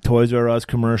 they got the Toys R Us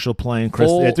commercial playing.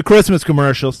 It's a Christmas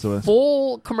commercial. So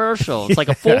full commercial. It's like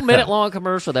a full minute-long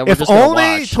commercial that we're just going to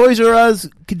watch. If only Toys R Us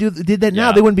did that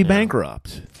now, they wouldn't be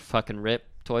bankrupt. Fucking rip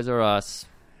Toys R Us.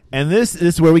 And this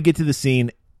is where we get to the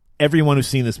scene. Everyone who's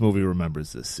seen this movie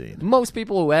remembers this scene. Most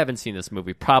people who haven't seen this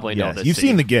movie probably know this You've scene.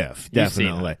 seen the GIF,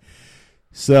 definitely.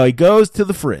 So he goes to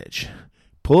the fridge,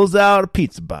 pulls out a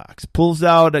pizza box, pulls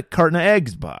out a carton of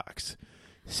eggs box,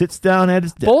 sits down at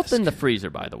his desk. Both in the freezer,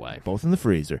 by the way. Both in the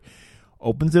freezer.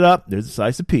 Opens it up. There's a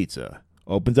slice of pizza.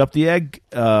 Opens up the egg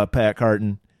pack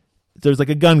carton. There's like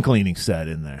a gun cleaning set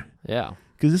in there. Yeah.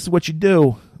 Because this is what you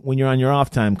do when you're on your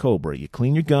off time, Cobra. You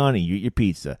clean your gun and you eat your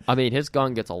pizza. I mean, his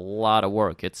gun gets a lot of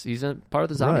work. He's a part of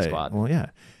the zombie squad. Well,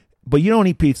 yeah. But you don't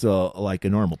eat pizza like a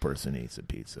normal person eats a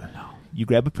pizza. No. You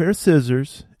grab a pair of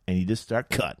scissors and you just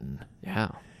start cutting. Yeah.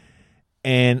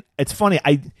 And it's funny.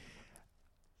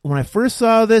 when I first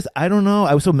saw this, I don't know.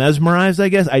 I was so mesmerized, I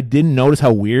guess. I didn't notice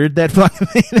how weird that fucking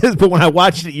thing is. But when I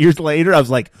watched it years later, I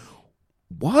was like,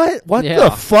 what? What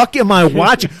the fuck am I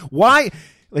watching? Why?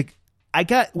 Like,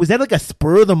 was that like a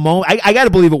spur of the moment? I got to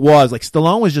believe it was. Like,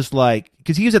 Stallone was just like,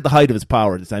 because he was at the height of his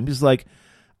power at the time. He was like,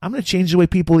 I'm going to change the way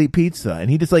people eat pizza. And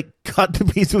he just like cut the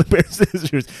pizza with a pair of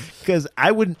scissors. Because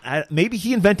maybe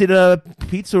he invented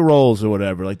pizza rolls or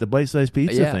whatever, like the bite-sized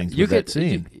pizza things. He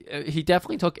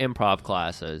definitely took improv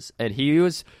classes. And he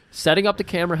was setting up the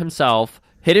camera himself,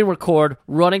 hitting record,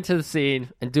 running to the scene,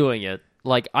 and doing it.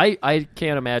 Like, I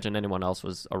can't imagine anyone else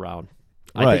was around.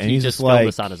 I think he just filmed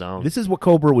this on his own. This is what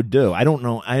Cobra would do. I don't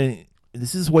know.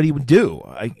 This is what he would do.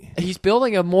 He's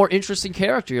building a more interesting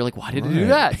character. You're like, why did he do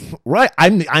that? Right.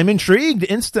 I'm intrigued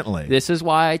instantly. This is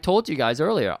why I told you guys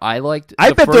earlier. I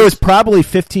bet there was probably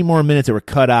 15 more minutes that were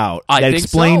cut out that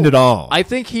explained it all. I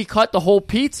think he cut the whole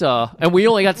pizza, and we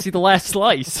only got to see the last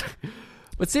slice.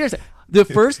 But seriously, the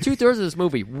first 2/3 of this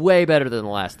movie, way better than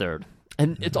the last third.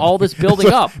 And it's all this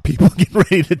building up. People get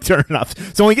ready to turn it off.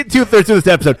 So when we get 2/3 of this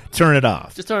episode, turn it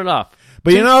off. Just turn it off.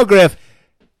 But you know, Griff,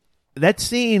 that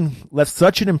scene left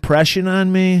such an impression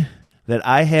on me that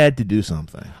I had to do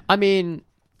something. I mean,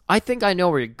 I think I know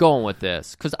where you're going with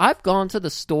this. Because I've gone to the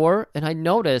store and I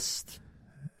noticed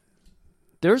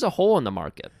there's a hole in the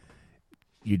market.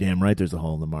 You're damn right there's a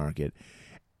hole in the market.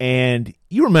 And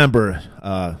you remember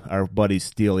our buddy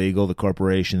Steel Eagle, the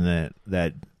corporation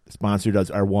that sponsored us,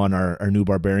 our new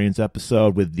Barbarians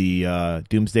episode with the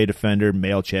Doomsday Defender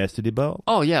male chastity belt.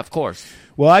 Oh, yeah, of course.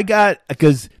 Well,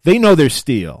 because they know they're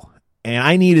steel. And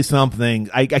I needed something.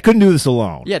 I couldn't do this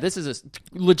alone. Yeah, this is a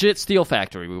legit steel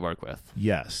factory we work with.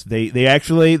 Yes, they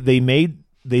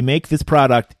make this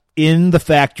product in the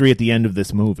factory at the end of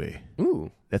this movie. Ooh,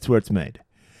 that's where it's made.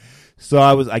 So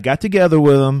I got together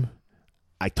with them.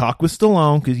 I talked with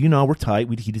Stallone because we're tight.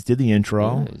 He just did the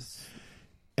intro, nice.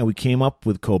 And we came up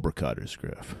with Cobra cutters,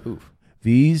 Griff. Oof.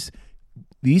 These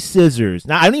scissors.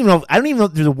 Now I don't even know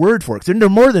if there's a word for it. 'Cause they're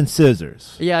more than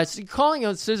scissors. Yeah, calling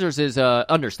them scissors is an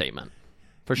understatement,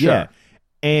 for sure. Yeah.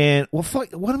 And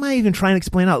fuck, what am I even trying to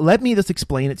explain out? Let me just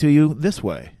explain it to you this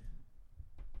way.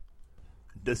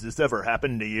 Does this ever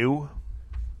happen to you?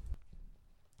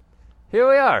 Here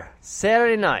we are,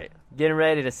 Saturday night, getting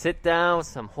ready to sit down with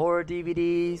some horror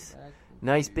DVDs,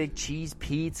 nice big cheese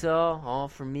pizza, all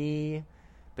for me.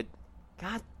 But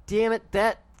god damn it,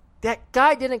 that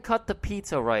guy didn't cut the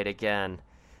pizza right again.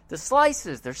 The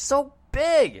slices, they're so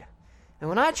big. And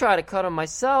when I try to cut them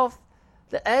myself,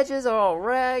 the edges are all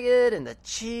ragged and the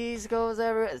cheese goes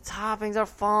everywhere. The toppings are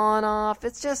falling off.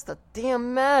 It's just a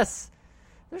damn mess.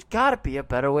 There's got to be a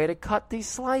better way to cut these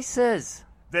slices.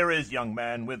 There is, young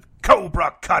man, with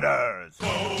Cobra cutters.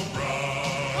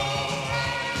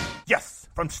 Yes.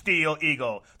 From Steel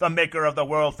Eagle, the maker of the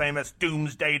world-famous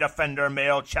Doomsday Defender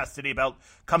male chastity belt,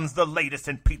 comes the latest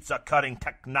in pizza-cutting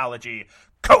technology,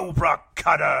 Cobra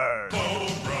Cutters!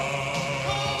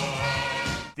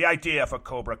 The idea for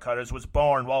Cobra Cutters was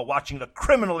born while watching the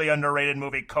criminally underrated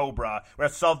movie Cobra, where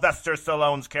Sylvester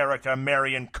Stallone's character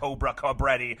Marion Cobra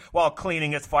Cobretti, while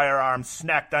cleaning his firearms,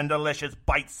 snacked on delicious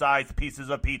bite-sized pieces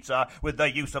of pizza with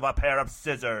the use of a pair of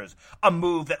scissors, a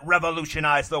move that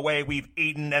revolutionized the way we've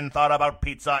eaten and thought about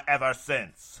pizza ever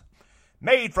since.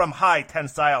 Made from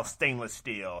high-tensile stainless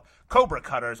steel, Cobra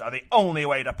Cutters are the only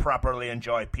way to properly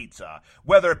enjoy pizza.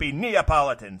 Whether it be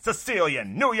Neapolitan,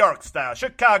 Sicilian, New York style,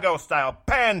 Chicago style,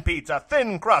 pan pizza,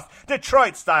 thin crust,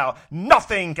 Detroit style,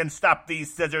 nothing can stop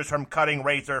these scissors from cutting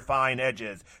razor-fine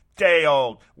edges.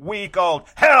 Day-old, week-old,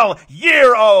 hell,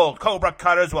 year-old, Cobra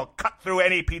Cutters will cut through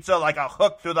any pizza like a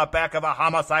hook through the back of a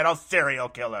homicidal serial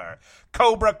killer.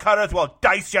 Cobra Cutters will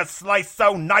dice your slice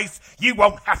so nice you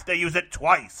won't have to use it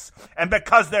twice. And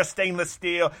because they're stainless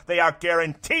steel, they are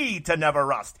guaranteed to never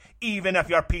rust, even if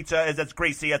your pizza is as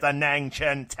greasy as a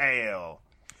Nangchen tail.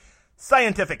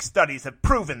 Scientific studies have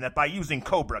proven that by using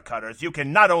Cobra Cutters, you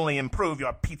can not only improve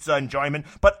your pizza enjoyment,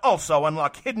 but also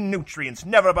unlock hidden nutrients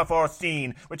never before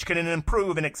seen, which can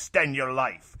improve and extend your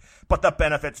life. But the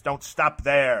benefits don't stop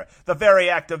there. The very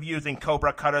act of using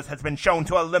Cobra Cutters has been shown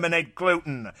to eliminate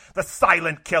gluten, the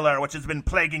silent killer which has been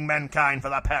plaguing mankind for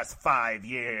the past 5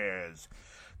 years.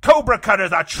 Cobra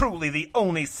Cutters are truly the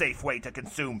only safe way to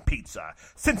consume pizza.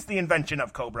 Since the invention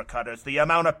of Cobra Cutters, the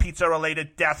amount of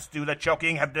pizza-related deaths due to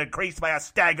choking have decreased by a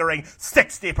staggering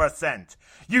 60%.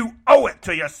 You owe it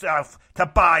to yourself to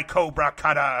buy Cobra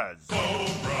Cutters.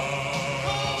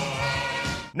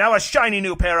 Now, a shiny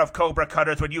new pair of Cobra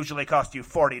Cutters would usually cost you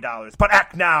 $40, but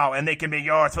act now and they can be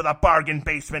yours for the bargain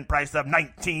basement price of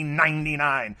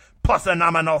 $19.99, plus a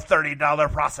nominal $30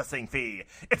 processing fee.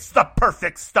 It's the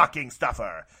perfect stocking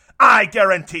stuffer. I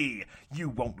guarantee you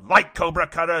won't like Cobra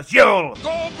Cutters. You'll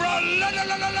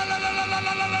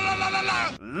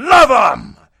love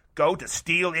them. Go to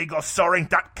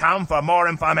SteelEagleSoaring.com for more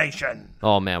information.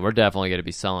 Oh, man, we're definitely going to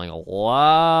be selling a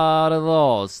lot of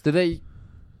those. Do they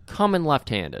come in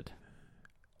left-handed?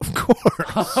 Of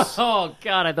course. Oh,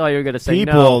 God, I thought you were going to say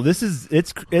People, no.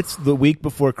 it's the week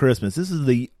before Christmas. This is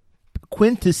the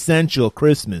quintessential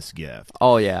Christmas gift.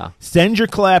 Oh, yeah. Send your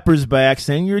clappers back.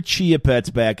 Send your Chia Pets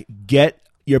back. Get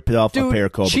yourself a pair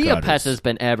of Cobra Chia Cutters. Pets has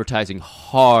been advertising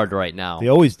hard right now. They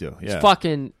always do. Yeah. Just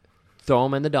fucking throw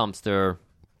them in the dumpster.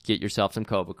 Get yourself some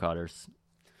Cobra Cutters.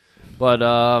 But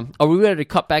are we ready to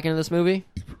cut back into this movie?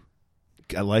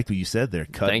 I like what you said there.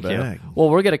 Cut Thank back. you. Well,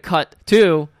 we're going to cut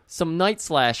to some Night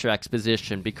Slasher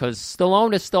exposition because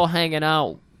Stallone is still hanging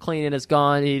out, cleaning his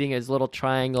gun, eating his little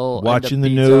triangle. Watching the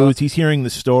pizza. news. He's hearing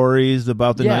the stories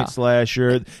about the Night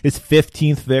Slasher. His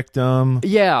 15th victim.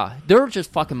 Yeah, they're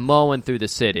just fucking mowing through the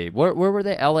city. Where were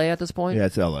they? L.A. at this point? Yeah,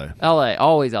 it's L.A. L.A.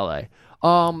 Always L.A.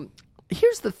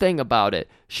 Here's the thing about it.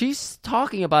 She's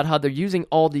talking about how they're using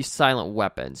all these silent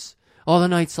weapons. All the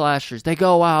Night Slashers, they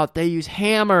go out, they use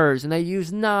hammers, and they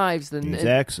use knives. And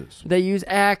axes. They use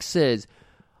axes.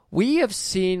 We have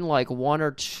seen like 1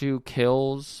 or 2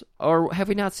 kills, or have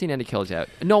we not seen any kills yet?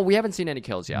 No, we haven't seen any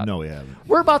kills yet. No, we haven't.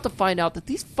 We're about to find out that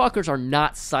these fuckers are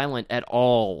not silent at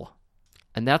all.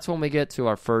 And that's when we get to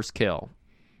our first kill.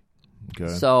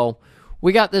 Okay. So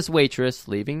we got this waitress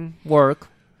leaving work.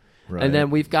 Right. And then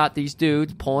we've got these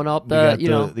dudes pulling up they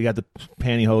got the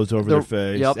pantyhose over their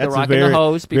face. Yep, they're That's rocking the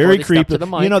hose before very they creepy. step to the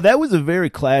mic. You know, that was a very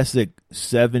classic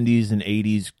 70s and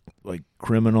 80s like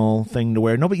criminal thing to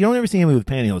wear. Nobody, you don't ever see anybody with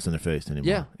pantyhose in their face anymore.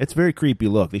 Yeah, it's a very creepy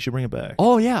look. They should bring it back.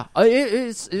 Oh yeah,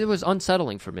 it was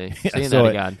unsettling for me seeing that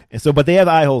again. But they have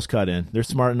eye holes cut in. They're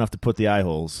smart enough to put the eye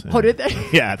holes. Oh, did they?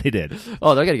 Yeah, they did.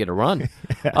 Oh, they're gonna get a run.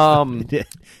 They did.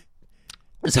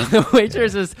 So the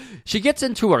waitress she gets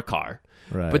into her car.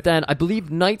 Right. But then I believe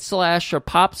Night Slasher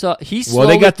pops up. Well,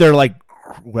 they got their like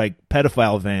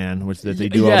pedophile van, which that they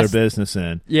do all their business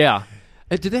in. Yeah.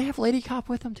 Do they have Lady Cop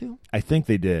with them too? I think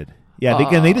they did. Yeah,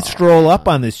 they just stroll up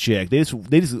on this chick. They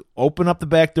just open up the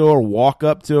back door, walk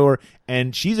up to her,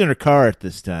 and she's in her car at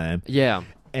this time. Yeah.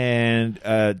 And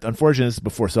unfortunately, this is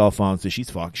before cell phones, so she's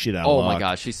fucking shit out of luck. Oh my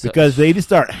gosh, she's because they just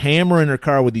start hammering her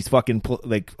car with these fucking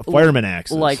fireman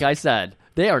axes. Like I said.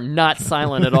 They are not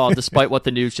silent at all, despite what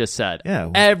the news just said. Yeah,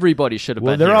 everybody should have been.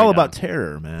 Well, they're all about them.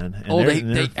 terror, man.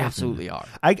 And they absolutely are.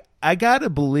 I gotta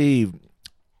believe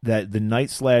that the Night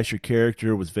Slasher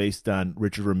character was based on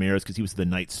Richard Ramirez because he was the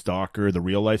Night Stalker, the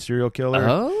real life serial killer.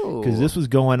 Oh, because this was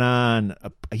going on.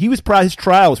 His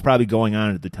trial was probably going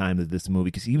on at the time of this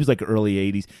movie because he was like early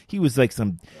 '80s. He was like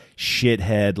some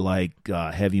shithead, like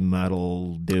heavy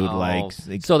metal dude.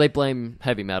 So they blame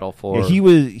heavy metal for. Yeah,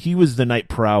 he was the Night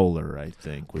Prowler, I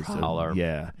think. Prowler.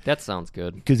 Yeah, that sounds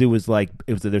good. Because there's like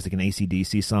an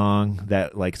AC/DC song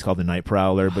that like it's called the Night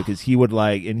Prowler because he would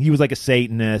and he was like a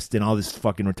Satanist and all this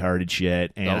fucking retarded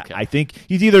shit. And I think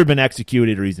he's either been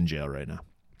executed or he's in jail right now.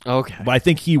 Okay, but I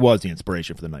think he was the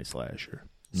inspiration for the Night Slasher,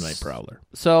 the Night Prowler.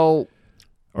 So.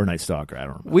 Or Night Stalker, I don't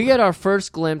remember. We get our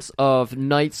first glimpse of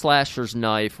Night Slasher's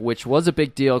knife, which was a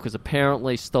big deal because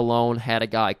apparently Stallone had a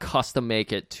guy custom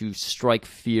make it to strike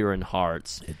fear in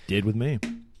hearts. It did with me.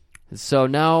 So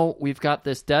now we've got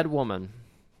this dead woman,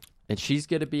 and she's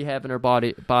going to be having her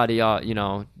body, the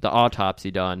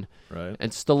autopsy done. Right.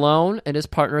 And Stallone and his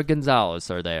partner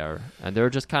Gonzalez are there, and they're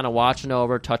just kind of watching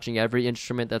over, touching every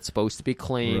instrument that's supposed to be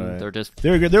clean. Right.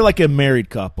 They're like a married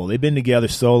couple. They've been together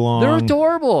so long. They're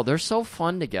adorable. They're so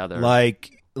fun together.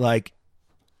 Like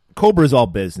Cobra's all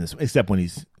business, except when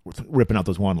he's ripping out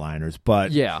those one-liners.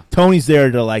 But yeah, Tony's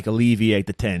there to like alleviate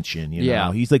the tension. You know?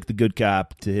 Yeah, he's like the good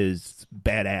cop to his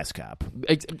badass cop.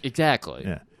 Exactly.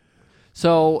 Yeah.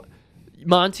 So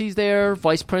Monty's there,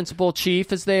 Vice Principal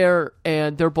Chief is there,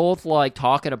 and they're both like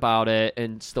talking about it.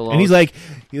 And Stallone, and he's like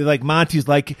Monty's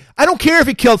like, I don't care if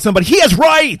he killed somebody, he has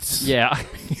rights. Yeah,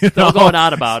 still going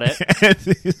on about it. And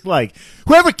he's like,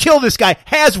 whoever killed this guy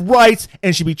has rights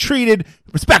and should be treated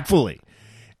respectfully.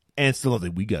 And Stallone's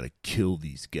like, we gotta kill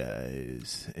these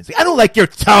guys. And it's like, I don't like your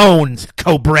tones,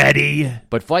 Cobretti.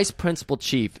 But Vice Principal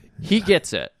Chief, he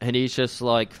gets it, and he's just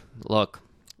like, look.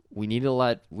 We need to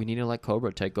let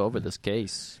Cobra take over this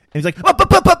case. And he's like,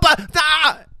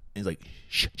 and he's like,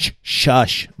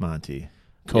 shush, Monty.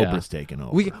 Cobra's taking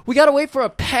over. We got to wait for a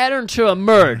pattern to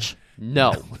emerge.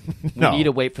 No. No. We need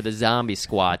to wait for the zombie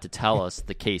squad to tell us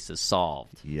the case is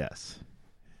solved. Yes.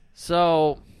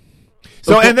 So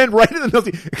So, and then right in the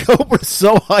middle, Cobra's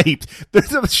so hyped.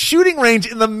 There's a shooting range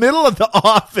in the middle of the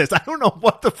office. I don't know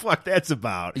what the fuck that's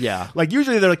about. Yeah. Like,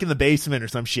 usually they're like in the basement or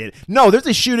some shit. No, there's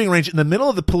a shooting range in the middle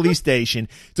of the police station.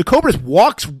 So Cobra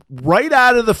walks right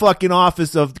out of the fucking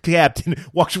office of the captain,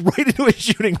 walks right into a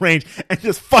shooting range, and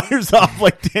just fires off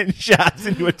like 10 shots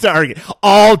into a target.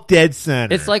 All dead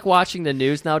center. It's like watching the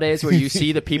news nowadays where you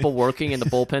see the people working in the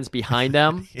bullpens behind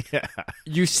them. Yeah.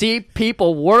 You see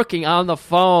people working on the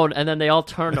phone, and then they all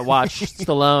turn to watch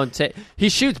Stallone. He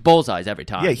shoots bullseyes every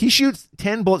time. Yeah, he shoots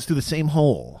 10 bullets through the same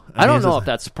hole. I don't mean, know if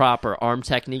that's proper arm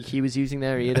technique he was using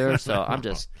there either, so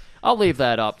I'll leave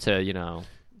that up to,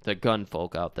 the gun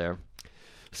folk out there.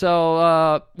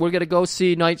 So we're going to go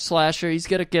see Night Slasher. He's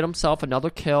going to get himself another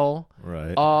kill.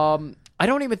 Right. I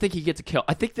don't even think he gets a kill.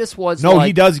 I think this was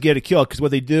he does get a kill, because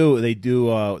what they do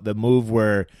the move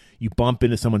where you bump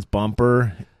into someone's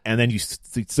bumper, and then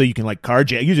so you can like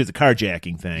carjack. Usually it's a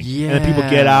carjacking thing. Yeah. And then people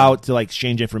get out to like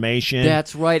exchange information.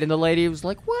 That's right. And the lady was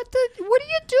like, what are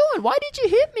you doing? Why did you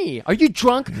hit me? Are you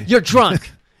drunk? You're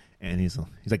drunk. And he's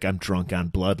like, I'm drunk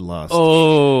on bloodlust.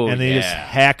 Oh, and they just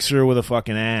hacks her with a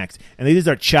fucking axe. And they just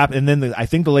start chopping. And then I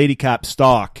think the lady cop,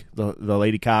 Stalk, the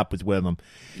lady cop was with them.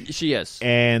 She is.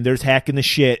 And there's hacking the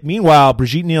shit. Meanwhile,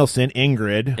 Brigitte Nielsen,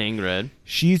 Ingrid,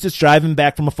 she's just driving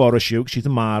back from a photo shoot. She's a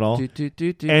model.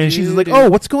 And she's like, oh,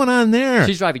 what's going on there?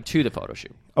 She's driving to the photo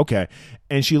shoot. Okay.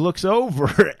 And she looks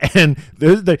over, and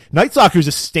the Night Stalker's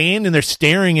just standing there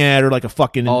staring at her like a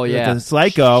fucking like a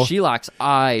psycho. She locks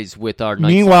eyes with our Night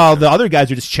Meanwhile, Stalker. the other guys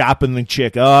are just chopping the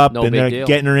chick up, No and big they're deal.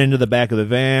 getting her into the back of the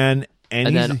van.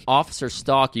 And then Officer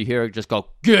Stalk, you hear her just go,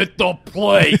 get the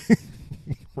plate.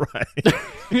 Right.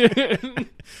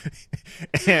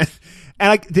 And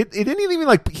like, it didn't even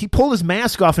like, he pulled his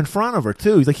mask off in front of her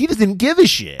too. He's like, he just didn't give a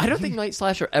shit. I don't think Night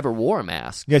Slasher ever wore a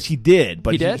mask. Yes, he did,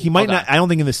 but He did? he might Okay. not. I don't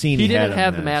think in the scene He he didn't had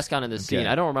have the mask on in the scene. Okay.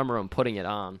 I don't remember him putting it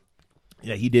on.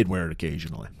 Yeah, he did wear it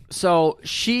occasionally. So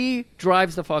she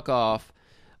drives the fuck off.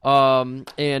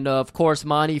 And of course,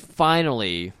 Monty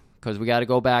finally, because we got to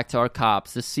go back to our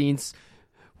cops. The scenes,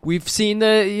 we've seen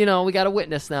we got a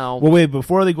witness now. Well, wait,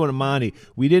 before they go to Monty,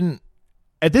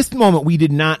 at this moment, we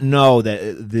did not know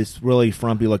that this really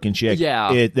frumpy-looking chick,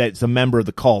 that's a member of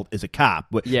the cult, is a cop.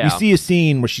 But we see a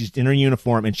scene where she's in her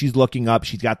uniform, and she's looking up.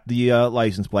 She's got the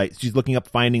license plate. She's looking up,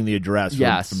 finding the address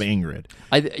from Ingrid.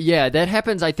 That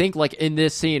happens, I think, like in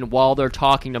this scene while they're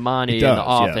talking to Monty in the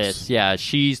office. Yes. Yeah,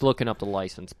 she's looking up the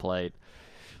license plate.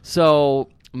 So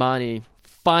Monty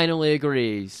finally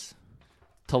agrees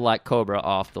to let Cobra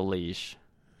off the leash.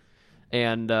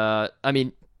 And,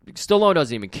 Stallone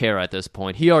doesn't even care at this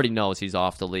point. He already knows he's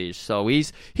off the leash. So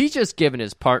he's just giving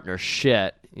his partner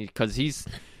shit because he's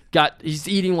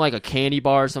eating like a candy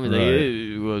bar or something. Right. Like,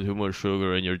 hey, too much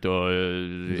sugar in your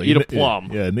diet. Eat a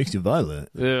plum. Yeah, it makes you violent.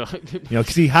 Yeah.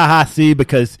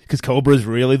 Because Cobra's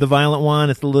really the violent one.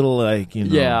 It's a little like,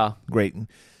 great.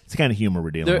 It's the kind of humor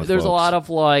we're dealing with. There's folks. a lot of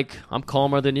like, I'm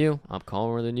calmer than you. I'm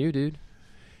calmer than you, dude.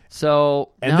 So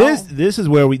and now, this is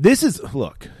where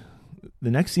look. The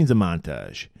next scene's a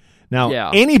montage. Now, Yeah.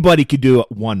 anybody could do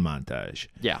one montage.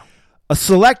 yeah. A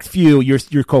select few, your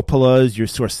Coppolas, your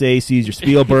Scorsese's, your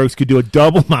Spielbergs could do a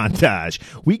double montage.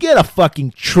 We get a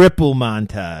fucking triple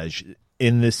montage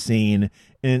in this scene,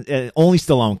 and only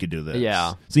Stallone could do this.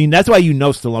 Yeah. See, that's why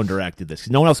Stallone directed this.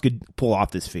 'Cause no one else could pull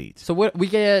off this feat. So what we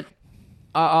get,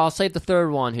 I'll save the third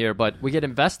one here, but we get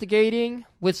investigating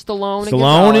with Stallone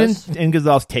and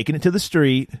Gonzalez taking it to the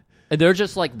street. And they're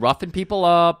just like roughing people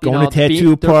up, Going to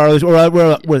tattoo parlors or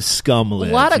where scum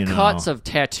lives. A lot of cuts of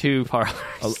tattoo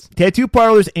parlors. Tattoo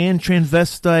parlors and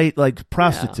transvestite like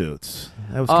prostitutes.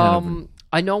 That was kind of.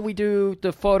 I know we do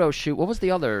the photo shoot. What was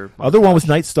the other? Other one was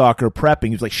Night Stalker prepping. He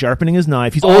was like sharpening his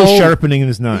knife. He's always sharpening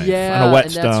his knife on a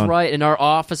whetstone. That's right. And our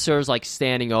officer's like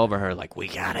standing over her, like, we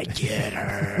gotta get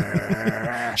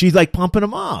her. She's like pumping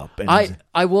him up. And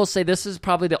I will say this is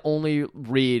probably the only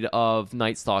read of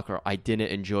Night Stalker I didn't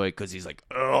enjoy because he's like,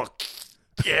 oh,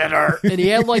 get her. And he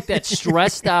had like that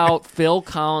stressed out Phil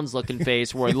Collins looking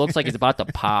face where he looks like he's about to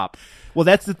pop. Well,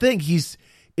 that's the thing.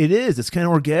 It's kind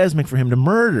of orgasmic for him to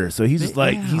murder. So he's just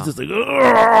like, oh,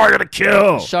 I gotta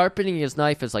kill. Sharpening his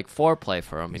knife is like foreplay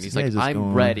for him. And he's like,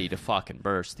 I'm ready to fucking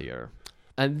burst here.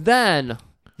 And then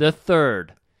the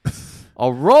third,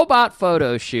 a robot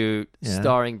photo shoot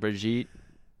starring Brigitte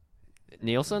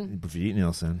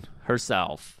Nielsen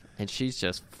herself. And she's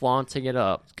just flaunting it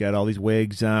up. Got all these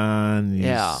wigs on.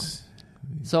 Yeah.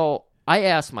 So I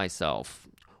asked myself,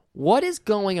 what is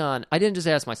going on? I didn't just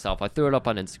ask myself. I threw it up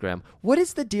on Instagram. What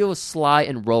is the deal with Sly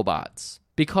and robots?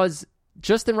 Because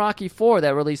just in Rocky IV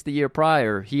that released the year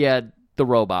prior, he had the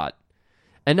robot.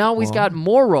 And now he's got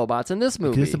more robots in this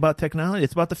movie. It's about technology.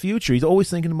 It's about the future. He's always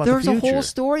thinking about the future. There's a whole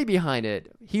story behind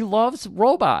it. He loves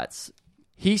robots.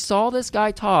 He saw this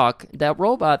guy talk, that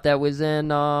robot that was in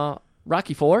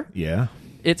Rocky IV. Yeah.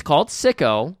 It's called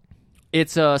Sicko.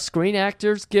 It's a Screen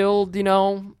Actors Guild,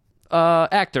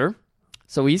 actor.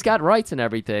 So he's got rights and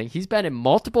everything. He's been in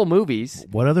multiple movies.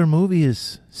 What other movie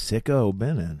is Sicko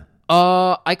been in?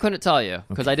 I couldn't tell you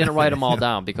because I didn't write them all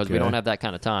down because we don't have that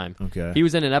kind of time. Okay. He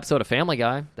was in an episode of Family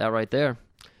Guy, that right there.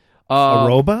 A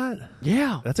robot?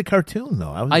 Yeah. That's a cartoon,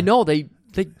 though. I know. They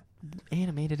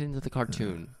animated into the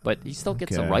cartoon, but he still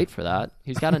gets the right for that.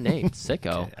 He's got a name,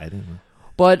 Sicko. Okay, I didn't know.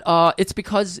 But it's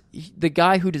because the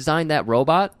guy who designed that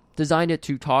robot designed it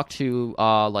to talk to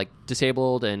like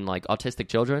disabled and like autistic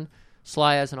children.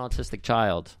 Sly has an autistic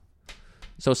child.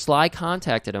 So Sly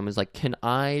contacted him and was like, "Can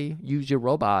I use your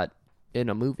robot in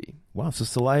a movie?" Wow, so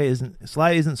Sly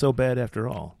isn't so bad after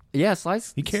all. Yeah,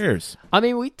 Sly's... He cares. I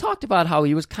mean, we talked about how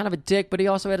he was kind of a dick, but he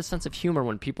also had a sense of humor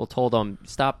when people told him,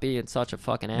 "Stop being such a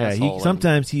fucking asshole."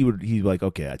 Sometimes he'd like,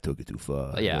 "Okay, I took it too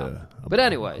far." Yeah. But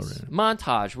anyways,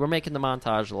 montage. We're making the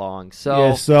montage long.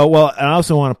 Well, I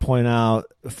also want to point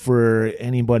out for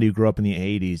anybody who grew up in the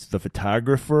 80s, the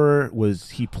photographer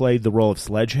he played the role of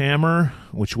Sledgehammer,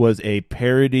 which was a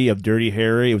parody of Dirty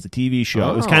Harry. It was a TV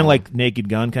show. It was kind of like Naked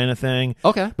Gun kind of thing.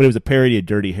 Okay. But it was a parody of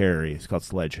Dirty Harry. It's called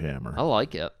Sledgehammer. I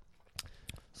like it.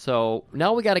 So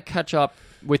now we got to catch up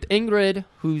with Ingrid,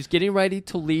 who's getting ready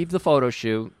to leave the photo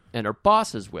shoot, and her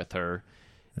boss is with her.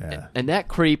 Yeah. And that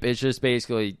creep is just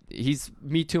basically, he's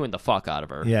Me Tooing the fuck out of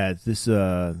her. Yeah, this is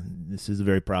a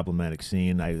very problematic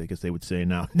scene, I guess they would say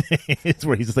nowadays,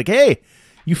 where he's just like, "Hey,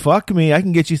 you fuck me, I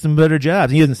can get you some better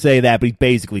jobs." And he doesn't say that, but he's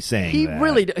basically saying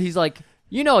that. He's like,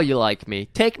 "You know you like me.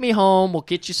 Take me home. We'll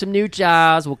get you some new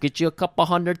jobs. We'll get you a couple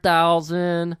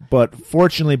 $100,000. But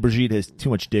fortunately, Brigitte has too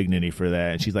much dignity for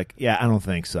that, and she's like, "Yeah, I don't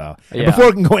think so." And Yeah. before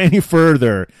it can go any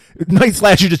further, Night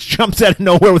Slasher just jumps out of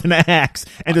nowhere with an axe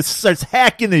and just starts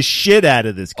hacking the shit out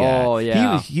of this guy. Oh,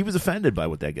 yeah. He was offended by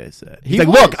what that guy said. He He's like,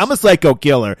 was. "Look, I'm a psycho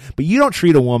killer, but you don't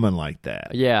treat a woman like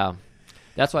that." Yeah.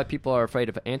 That's why people are afraid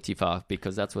of Antifa,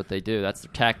 because that's what they do. That's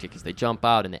their tactic, is they jump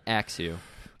out and they axe you.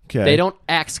 Okay. They don't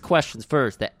ask questions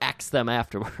first. They axe them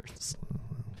afterwards.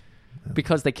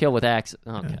 Because they kill with axe.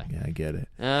 Okay. Yeah, I get it.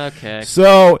 Okay.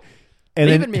 So, and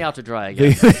Leaving then me out to dry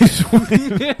again.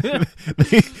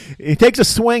 he takes a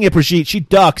swing at Brigitte. She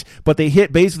ducks, but they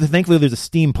hit. Basically, thankfully, there's a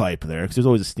steam pipe there because there's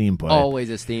always a steam pipe. Always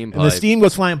a steam pipe. And the steam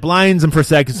goes flying, blinds him for a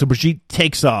second, so Brigitte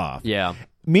takes off. Yeah.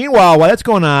 Meanwhile, while that's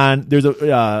going on, there's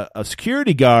a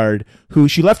security guard who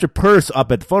she left her purse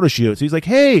up at the photo shoot. So he's like,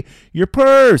 "Hey, your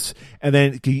purse!" And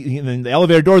then the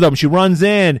elevator door's open. She runs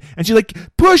in and she's like,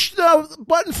 "Push the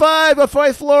button 5 on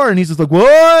 5th floor." And he's just like,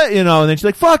 "What?" And then she's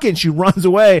like, "Fuck it." And she runs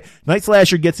away. Night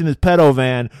Slasher gets in his pedo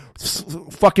van,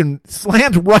 fucking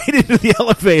slams right into the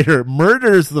elevator,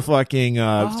 murders the fucking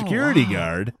security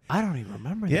guard. I don't even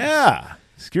remember that. Yeah.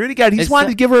 Security guard. He just wanted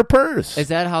to give her a purse. Is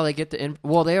that how they get the...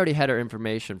 Well, they already had her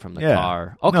information from the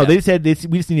car. Okay. No, they just had. We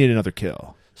just needed another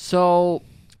kill. So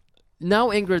now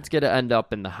Ingrid's going to end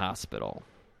up in the hospital.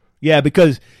 Yeah,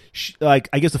 because I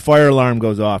guess the fire alarm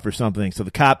goes off or something. So the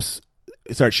cops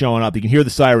start showing up. You can hear the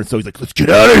siren. So he's like, "Let's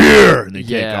get out of here!" And they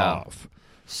take off.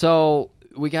 So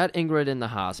we got Ingrid in the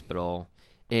hospital,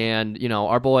 and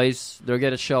our boys, they're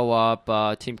going to show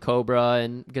up. Team Cobra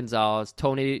and Gonzalez,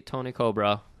 Tony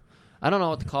Cobra. I don't know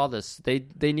what to call this.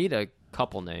 They need a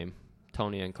couple name,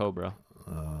 Tony and Cobra.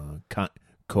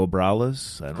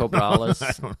 Cobralas? I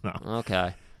don't know.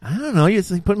 Okay. I don't know. You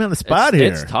just put me on the spot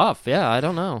here. It's tough. Yeah, I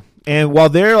don't know. And while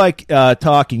they're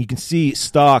talking, you can see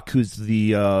Stalk, who's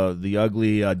the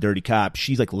ugly, dirty cop.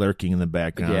 She's lurking in the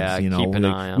background. Yeah, keep an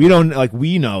eye on we don't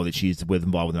we know that she's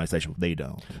involved with the Night Slasher. They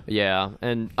don't. Yeah,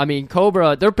 and I mean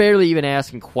Cobra. They're barely even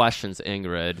asking questions to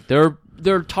Ingrid.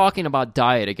 They're talking about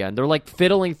diet again. They're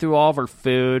fiddling through all of her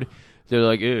food. They're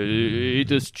like, eat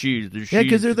this cheese. Yeah,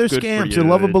 because they're scamps. They're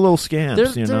lovable little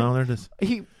scamps. They're just.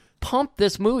 He pumped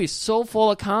this movie so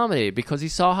full of comedy because he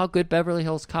saw how good Beverly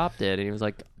Hills Cop did, and he was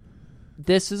like,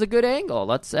 "This is a good angle.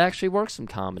 Let's actually work some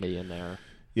comedy in there."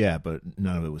 Yeah, but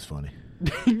none of it was funny.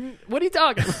 What are you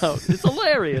talking about? It's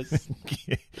hilarious.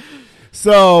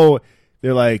 So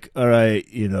they're like, "All right,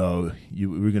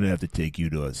 we're gonna have to take you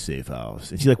to a safe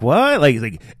house." And she's like, "What?" He's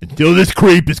like, "Until this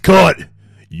creep is caught,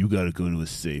 you gotta go to a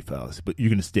safe house, but you're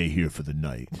gonna stay here for the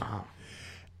night." Oh.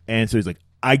 And so he's like,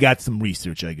 "I got some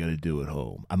research I gotta do at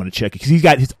home. I'm gonna check it," because he's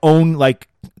got his own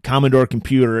Commodore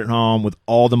computer at home with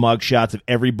all the mugshots of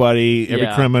everybody, every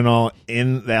criminal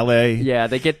in L.A. Yeah,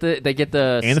 they get the and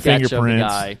the sketch fingerprints. of the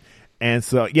guy. And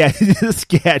so the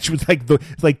sketch was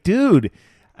it's like, dude,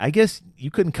 I guess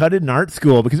you couldn't cut it in art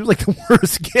school because it was like the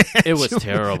worst sketch. It was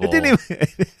terrible. It didn't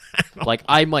even. Like,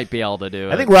 I might be able to do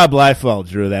it. I think Rob Liefeld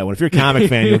drew that one. If you're a comic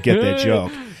fan, you'll get that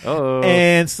joke. Oh.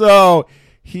 And so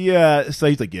he's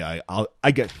like, yeah,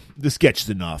 I get the sketch is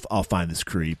enough. I'll find this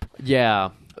creep.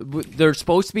 Yeah. There's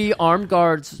supposed to be armed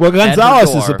guards. Well, at her Gonzalez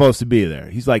is door. supposed to be there.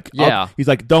 He's like, Yeah. he's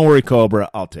like, don't worry, Cobra,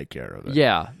 I'll take care of it.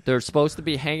 Yeah, they're supposed to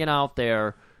be hanging out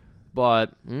there,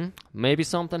 but maybe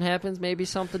something happens, maybe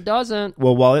something doesn't.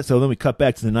 Well, so then we cut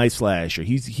back to the Night Slasher.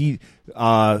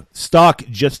 Stalk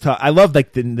just. I love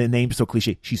like the name's so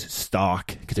cliche. She's Stalk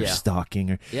because they're stalking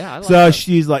her. Yeah, I like so that.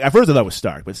 she's like, at first I thought it was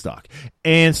Stark, but Stalk.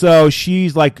 And so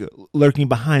she's like lurking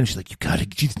behind him. She's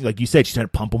like, she's like you said, she's trying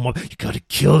to pump him up. You gotta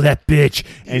kill that bitch.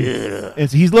 And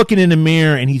so he's looking in the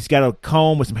mirror and he's got a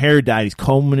comb with some hair dye. He's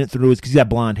combing it through because he's got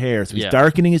blonde hair. So he's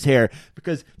darkening his hair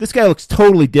because this guy looks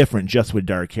totally different just with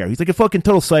dark hair. He's like a fucking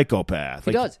total psychopath.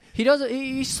 He does.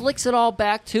 He slicks it all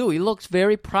back too. He looks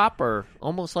very proper,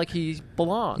 almost like he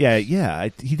belongs. Yeah.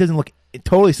 He doesn't look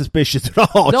totally suspicious at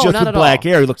all. No, just not with at black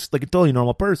all. hair, he looks like a totally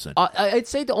normal person. I'd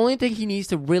say the only thing he needs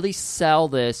to really sell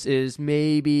this is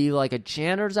maybe like a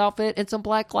janitor's outfit and some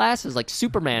black glasses, like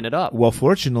Superman it up. Well,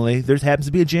 fortunately, there happens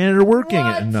to be a janitor working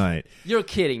What? at night. You're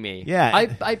kidding me. Yeah.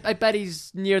 I bet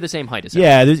he's near the same height as him.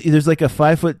 Yeah, there's like a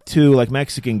 5'2" like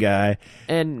Mexican guy,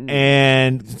 and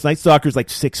Night Stalker's like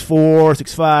 6'4",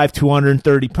 6'5",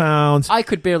 230 pounds. I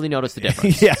could barely notice the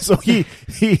difference. Yeah, so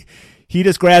he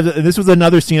just grabs it. And this was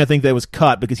another scene I think that was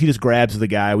cut because he just grabs the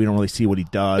guy. We don't really see what he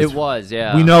does. It was,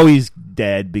 yeah. We know he's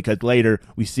dead because later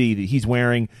we see that he's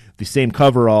wearing the same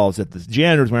coveralls that the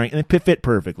janitor's wearing, and it fit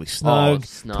perfectly. Snug,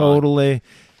 totally.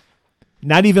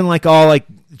 Not even like all like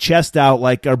chest out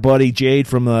like our buddy Jade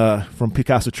from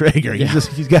Picasso Traeger. Yeah.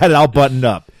 He's got it all buttoned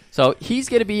up. So he's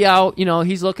going to be out,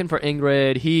 he's looking for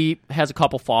Ingrid. He has a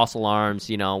couple false alarms,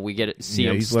 we see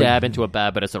him stab into a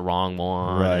bed, but it's the wrong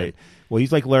one. Right. Well,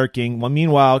 he's like lurking. Well,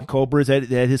 meanwhile, Cobra's at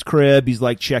his crib. He's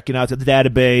like checking out the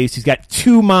database. He's got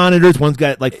 2 monitors. One's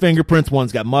got like fingerprints.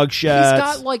 One's got mugshots. He's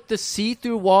got like the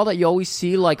see-through wall that you always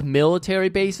see like military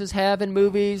bases have in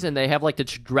movies, and they have like the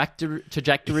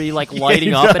trajectory like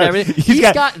lighting up and everything. He's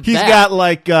got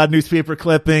like newspaper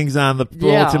clippings on the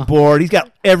bulletin board. He's got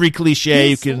every cliche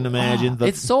you can imagine.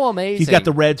 It's so amazing. He's got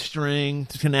the red string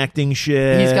connecting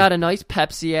shit. He's got a nice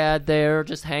Pepsi ad there,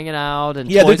 just hanging out. And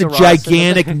there's a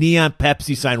gigantic neon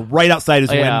Pepsi sign right outside his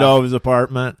window of his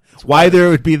apartment. Why there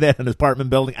would be that in his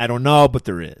apartment building, I don't know, but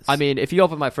there is. I mean, if you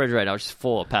open my fridge right now, it's just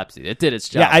full of Pepsi. It did its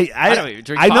job. Yeah, I don't even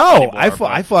drink I coffee know.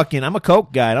 anymore, I'm a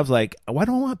Coke guy, and I was like, why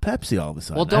don't I want Pepsi all of a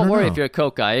sudden? Well, don't worry if you're a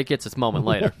Coke guy. It gets its moment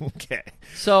later. Okay.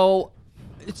 So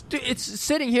it's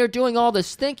sitting here doing all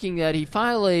this thinking that he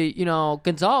finally,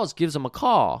 Gonzalez gives him a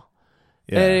call.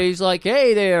 Yeah. And he's like,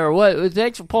 hey there,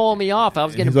 thanks for pulling me off. I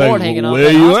was getting bored hanging out.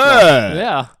 Where you at?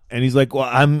 Yeah. And he's like, well,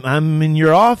 I'm in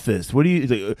your office. What do you... He's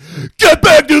like, get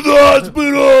back to the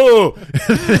hospital!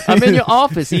 I'm in your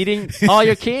office eating all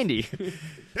your candy.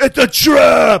 It's a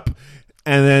trap!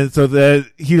 And then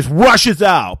he just rushes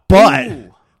out.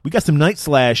 But we got some Night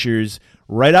Slashers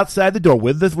right outside the door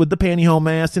with the pantyhose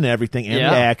mask and everything and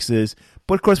the axes.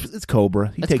 But of course, it's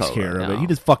Cobra. He takes care of it. He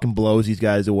just fucking blows these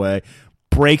guys away.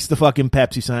 Breaks the fucking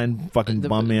Pepsi sign. Fucking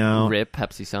bum me out. Rip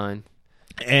Pepsi sign.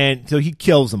 And so he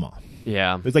kills them all.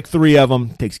 Yeah. There's like 3 of them.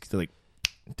 Takes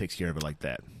care of it like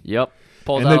that. Yep.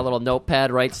 Pulls out a little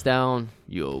notepad, writes down,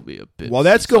 you'll be a bitch. While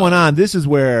that's going on, this is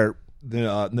where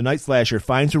the Night Slasher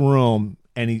finds a room,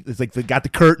 and it's like they got the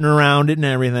curtain around it and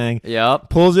everything.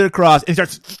 Yep. Pulls it across and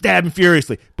starts stabbing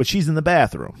furiously. But she's in the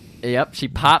bathroom. Yep. She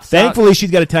pops Thankfully, she's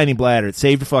got a tiny bladder. It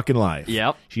saved her fucking life.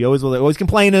 Yep. She always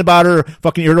complaining about her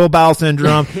fucking irritable bowel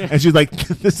syndrome, and she's like,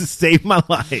 this has saved my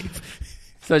life.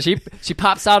 So she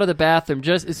pops out of the bathroom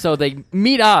just so they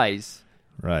meet eyes.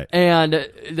 Right. And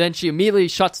then she immediately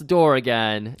shuts the door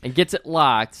again and gets it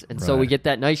locked. And so we get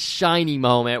that nice shiny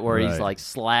moment where he's like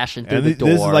slashing through the door.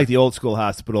 This is like the old school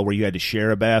hospital where you had to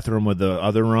share a bathroom with the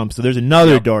other room. So there's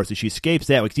another door. So she escapes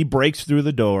that because he breaks through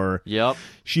the door. Yep.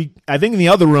 I think in the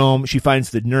other room, she finds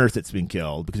the nurse that's been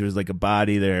killed because there's like a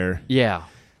body there. Yeah.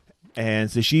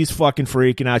 And so she's fucking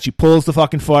freaking out. She pulls the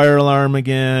fucking fire alarm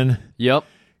again. Yep.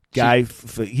 Guy,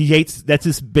 he hates, that's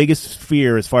his biggest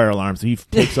fear is fire alarms. So he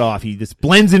takes off. He just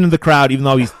blends into the crowd even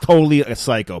though he's totally a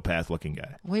psychopath looking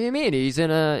guy. What do you mean? He's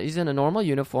in a normal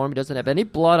uniform. He doesn't have any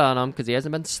blood on him because he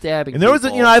hasn't been stabbing And there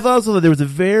people. was I thought also that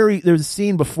there was a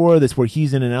scene before this where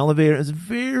he's in an elevator. It was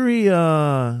very,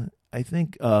 I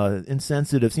think,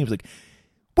 insensitive. Seems like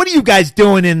what are you guys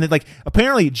doing in the, like,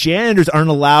 apparently janitors aren't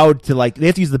allowed to, like, they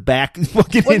have to use the back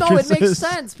fucking Well, no, it entrances. makes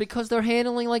sense because they're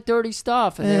handling like dirty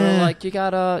stuff, and they're like, you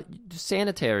gotta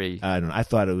sanitary. I don't know. I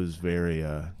thought it was very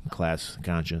class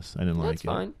conscious. I didn't like That's it.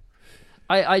 fine.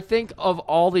 I think of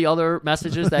all the other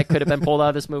messages that could have been pulled out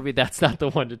of this movie, that's not the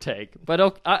one to take. But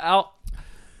I'll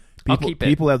keep it.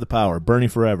 People have the power. Bernie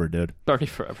forever, dude. Bernie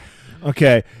forever.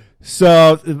 Okay,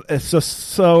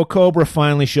 so Cobra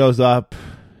finally shows up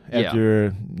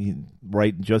after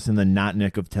right just in the not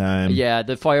nick of time. Yeah,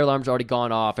 the fire alarm's already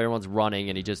gone off. Everyone's running,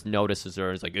 and he just notices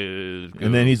her. He's like,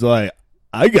 And then he's like,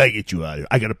 "I gotta get you out of here.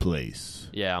 I got a place."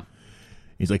 yeah,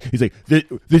 He's like,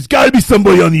 there's got to be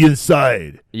somebody on the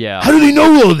inside. yeah, How do they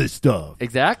know all this stuff?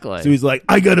 exactly. So he's like,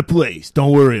 I got a place.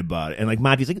 Don't worry about it. And like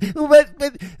Monty's like, but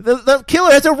the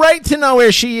killer has a right to know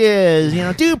where she is. You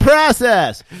know, due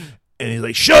process. And he's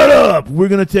like, shut up. We're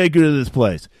going to take her to this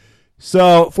place.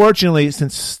 So fortunately,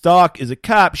 since Stalk is a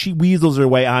cop, she weasels her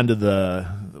way onto the,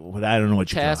 I don't know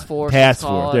what you Task call it. force, Task let's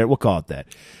call force. it. There, we'll call it that.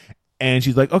 And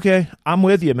she's like, okay, I'm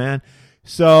with you, man.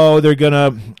 So they're going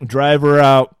to drive her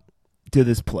out to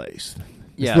this place. This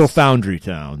Yes. little foundry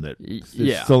town that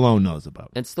yeah. Stallone knows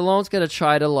about. And Stallone's gonna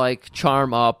try to like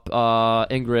charm up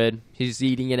Ingrid. He's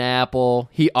eating an apple.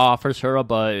 He offers her a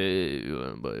bite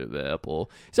of apple.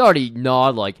 He's already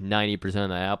gnawed like 90% of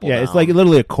the apple. Yeah, it's down. like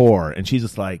literally a core, and she's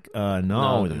just like, no.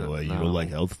 No. You don't like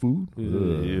health food?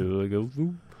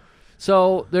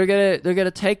 So they're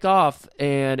gonna take off,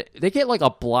 and they get like a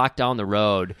block down the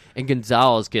road, and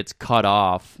Gonzalez gets cut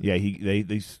off. Yeah,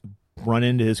 they run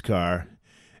into his car,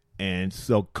 and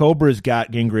so Cobra's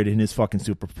got Ingrid in his fucking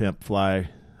super pimp fly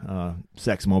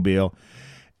sex mobile,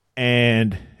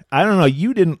 and I don't know,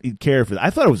 you didn't care for that. I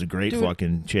thought it was a great Dude,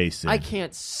 fucking chase scene. I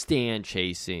can't stand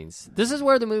chase scenes. This is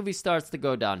where the movie starts to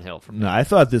go downhill for me. No, I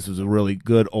thought this was a really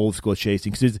good old school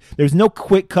chasing because there's no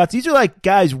quick cuts. These are like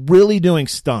guys really doing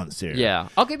stunts here. Yeah,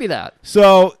 I'll give you that.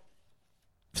 So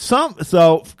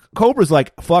Cobra's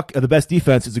like, fuck, the best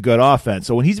defense is a good offense.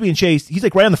 So when he's being chased, he's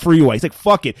like right on the freeway. He's like,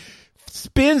 fuck it.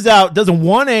 Spins out, does a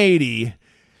 180,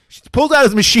 pulls out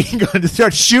his machine gun to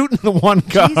start shooting the one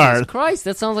car. Jesus Christ,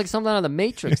 that sounds like something out of The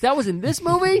Matrix. That was in this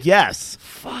movie? Yes.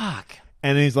 Fuck.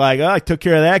 And then he's like, oh, I took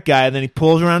care of that guy. And then he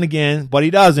pulls around again, but he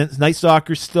doesn't. Night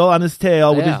Stalker's still on his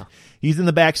tail. Yeah. He's in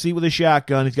the back seat with a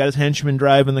shotgun. He's got his henchman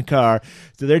driving the car.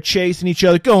 So they're chasing each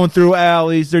other, going through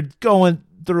alleys. They're going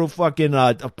through fucking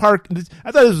a park.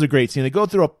 I thought this was a great scene. They go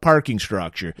through a parking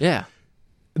structure. Yeah.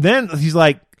 Then he's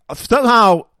like,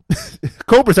 somehow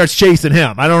Cobra starts chasing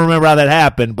him. I don't remember how that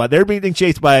happened, but they're being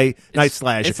chased by Night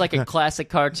Slasher. It's like a classic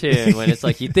cartoon when it's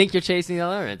like you think you're chasing the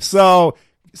other. So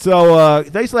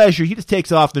Night Slasher, he just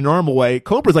takes off the normal way.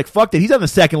 Cobra's like, fuck that. He's on the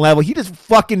second level. He just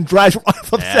fucking drives off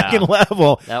the second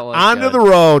level That was onto good. the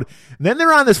road. And then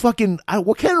they're on this fucking,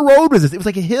 what kind of road was this? It was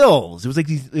like hills. It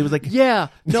was like Yeah.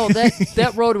 No,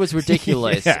 that road was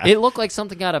ridiculous. Yeah. It looked like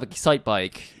something out of a Excite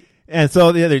bike. And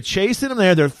so they're chasing him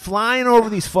there. They're flying over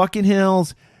these fucking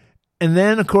hills. And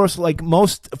then, of course, like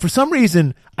for some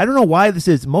reason, I don't know why this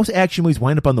is, most action movies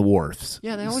wind up on the wharfs.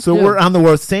 Yeah, they always So do. we're on the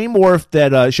wharf, same wharf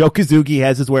that Sho Kazuki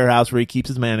has his warehouse where he keeps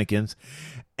his mannequins.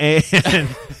 And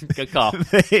Good call.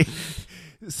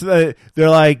 they're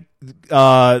like,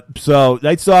 so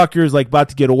Night Stalker is like about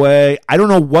to get away. I don't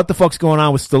know what the fuck's going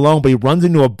on with Stallone, but he runs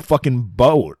into a fucking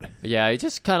boat. Yeah, he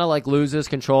just kind of like loses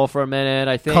control for a minute.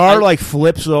 I think Car like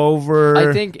flips over.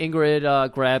 I think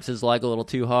Ingrid grabs his leg a little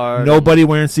too hard. Nobody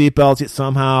wearing seatbelts yet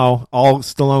somehow. All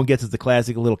Stallone gets is the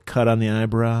classic little cut on the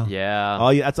eyebrow.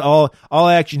 Yeah. That's all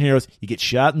action heroes. You get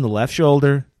shot in the left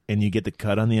shoulder and you get the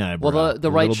cut on the eyebrow. Well, the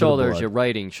A right little bit of shoulder is blood. your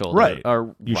righting shoulder. Right.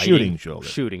 Or Your righting- shooting shoulder.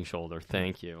 Shooting shoulder.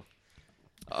 Thank you.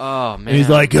 Oh, man. And he's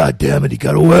like, God damn it, he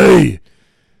got away.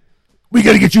 We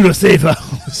got to get you to a safe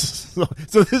house.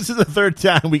 so this is the third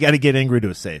time we got to get Ingrid to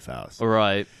a safe house.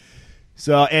 Right.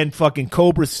 So, and fucking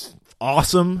Cobra's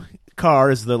awesome car,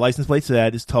 as the license plate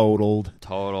said, is totaled.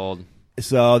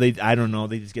 So I don't know,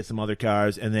 they just get some other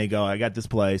cars and they go, I got this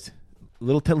place.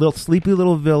 Little sleepy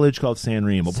little village called San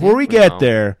Remo. Before we get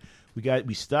there,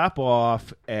 we stop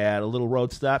off at a little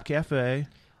road stop cafe.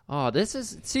 Oh, this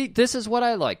is what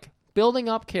I like. Building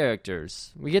up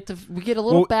characters. We get a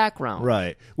little background.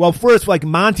 Right. Well, first, like,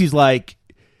 Monty's like,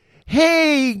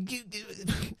 hey,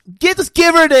 give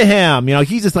her to him. You know,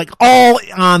 he's just like all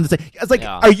on the. I was like,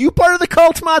 Yeah. Are you part of the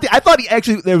cult, Monty? I thought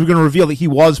they were going to reveal that he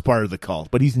was part of the cult,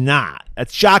 but he's not.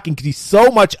 That's shocking because he's so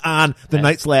much on the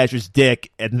Night Slasher's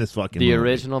dick in this fucking The movie.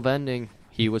 original vending,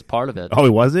 he was part of it.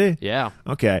 Oh, was he? Yeah.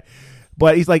 Okay.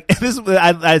 But he's like,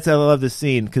 I love this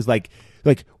scene because like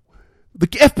the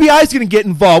FBI is going to get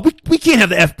involved. We can't have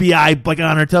the FBI like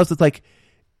on our tails. It's like,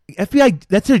 FBI,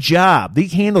 that's their job. They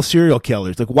handle serial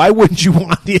killers. Like, why wouldn't you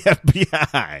want the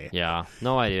FBI? Yeah,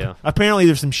 no idea. Apparently,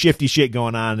 there's some shifty shit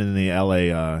going on in the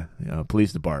L.A.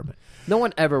 Police department. No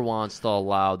one ever wants to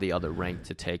allow the other rank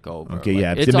to take over. Okay, like,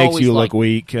 yeah, it's it makes always you like, look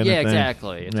weak. Kind yeah, of thing.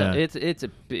 exactly. It's a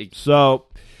big. So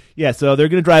they're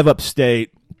going to drive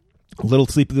upstate, little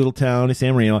sleepy little town in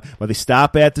San Marino, but they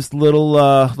stop at this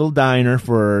little diner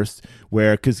first,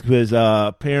 because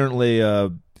apparently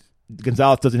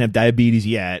Gonzalez doesn't have diabetes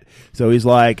yet, so he's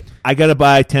like, I got to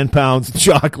buy 10 pounds of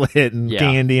chocolate and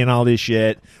candy and all this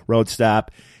shit. Road stop,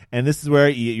 and this is where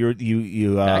you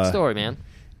Backstory, man.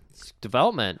 It's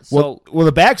development. So well,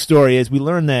 the backstory is we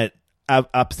learn that.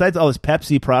 Besides all his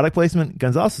Pepsi product placement,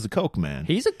 Gonzalez is a Coke man.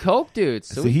 he's a Coke dude.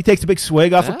 So he takes a big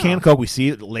swig off a Yeah. can of Coke. We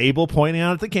see the label pointing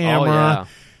out at the camera. Oh, yeah.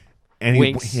 And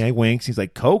Winks. he winks. He's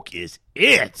like, Coke is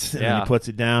it. And then Yeah. he puts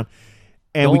it down.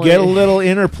 And The we get a only- little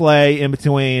interplay in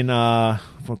between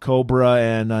from Cobra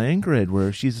and Ingrid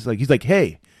where she's just like, he's like,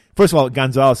 hey. First of all,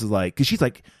 Gonzalez is like, because she's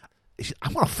like, I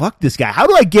want to fuck this guy. How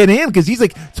do I get in? Because he's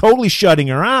like totally shutting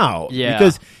her out. Yeah.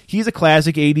 Because he's a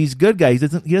classic 80s good guy. He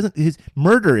doesn't, his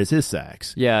murder is his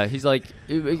sex. Yeah, he's like,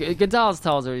 Gonzalez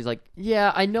tells her, he's like,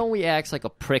 yeah, I know he acts like a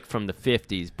prick from the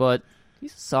 50s, but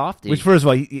he's a softie. Which, first of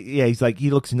all, he's like,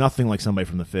 he looks nothing like somebody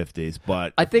from the 50s,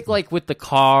 but. I think, like, with the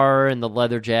car and the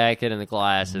leather jacket and the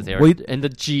glasses there, and the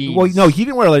jeans. Well, no, he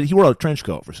didn't wear he wore a trench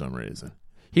coat for some reason.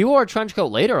 He wore a trench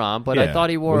coat later on, but I Yeah. thought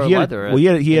he wore Well, leather. Well, he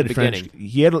had in a the trench. beginning.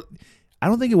 He had. I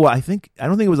don't think it was. I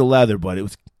don't think it was a leather, but it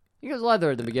was He was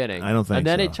leather at the beginning. I don't think And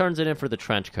then so. he turns it in for the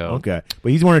trench coat. okay.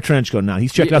 But he's wearing a trench coat now.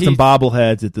 He's checking out some He's-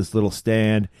 bobbleheads at this little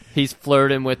stand. He's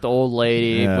flirting with the old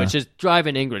lady, Yeah. which is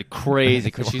driving Ingrid crazy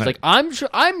because she's like, I'm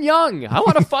young. I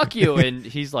want to fuck you. And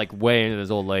he's like way into this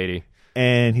old lady.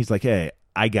 And he's like, "Hey,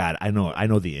 I got it. I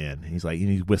know the end." He's like,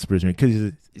 he whispers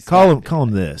because call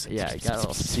him this. Yeah, he got a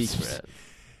little secret.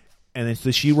 And then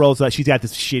so she rolls out. She's got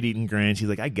this shit-eating grin. She's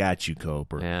like, "I got you,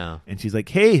 Cooper." Yeah. And she's like,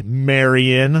 "Hey,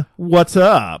 Marion, what's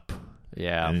up?"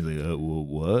 Yeah. And he's like, well,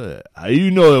 "What? How do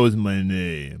you know that was my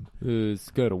name?" It's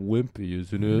kind of wimpy,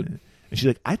 isn't it? And she's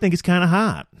like, "I think it's kind of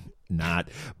hot." Not,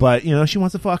 but she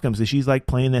wants to fuck him, so she's like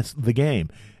playing the game.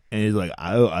 And he's like,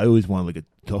 I always want like a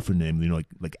tougher name,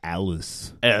 like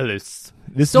Alice. Alice.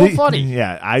 This So funny.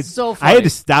 Yeah, So I funny. had to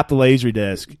stop the laser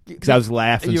disc because I was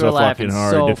laughing You so were laughing fucking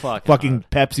hard. so The fucking hard.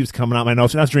 Pepsi was coming out my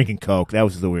nose, and I was drinking Coke. That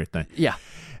was the weird thing. Yeah.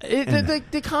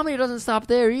 The comedy doesn't stop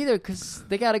there either because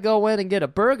they got to go in and get a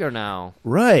burger now.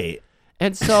 Right.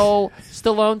 And so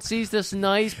Stallone sees this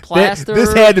nice plaster.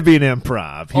 This had to be an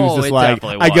improv. He was Oh, just it like,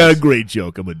 definitely I got was. a great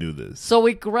joke. I'm gonna do this. So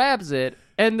he grabs it,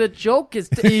 and the joke is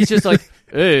he's just like,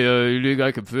 "Hey, you think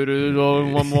I can fit it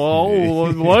on one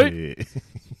wall? What?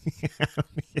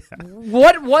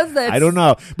 What was that?" I don't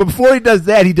know. But before he does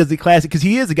that, he does the classic, because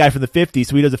he is a guy from the 50s,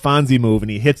 so he does a Fonzie move,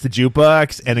 and he hits the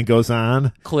jukebox, and it goes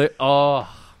on.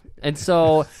 And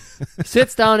so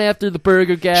sits down after the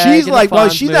burger gag. She's and like, the well,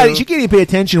 Fonz she move. can't even pay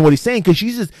attention to what he's saying, because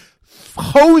she's just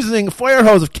fire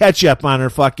hose of ketchup on her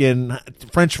fucking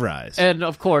French fries. And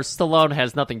of course, Stallone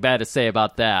has nothing bad to say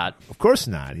about that. Of course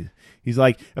not. He's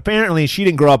like, apparently she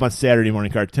didn't grow up on Saturday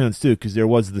morning cartoons, too, because there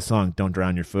was the song, Don't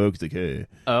Drown Your Folks. Like, hey,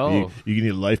 Oh. you need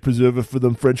a life preserver for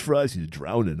them French fries? He's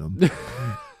drowning them.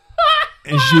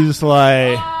 And she's just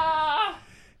like...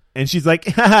 And she's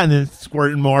like, and then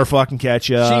squirting more fucking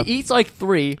ketchup. She eats like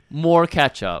 3 more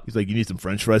ketchup. He's like, you need some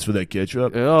French fries for that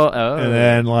ketchup? Oh. And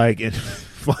then,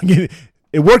 fucking,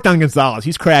 it worked on Gonzalez.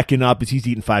 He's cracking up as he's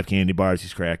eating 5 candy bars.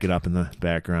 He's cracking up in the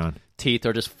background. Teeth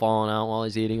are just falling out while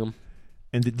he's eating them.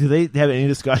 And do they have any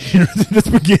discussion, or does it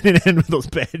just begin and end with those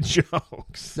bad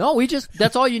jokes? No,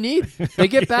 that's all you need. They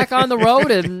get back on the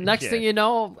road, and next thing you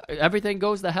know, everything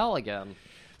goes to hell again.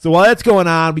 So while that's going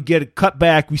on, we get a cut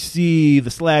back. We see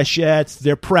the Slashettes.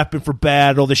 They're prepping for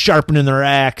battle. They're sharpening their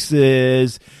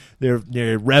axes. They're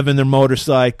revving their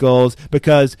motorcycles,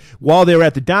 because while they were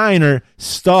at the diner,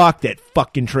 Stalk, that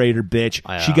fucking traitor bitch,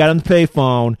 Yeah. she got on the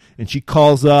payphone and she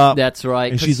calls up. That's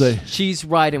right. And 'cause she's like, she's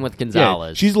riding with yeah,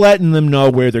 Gonzalez. she's letting them know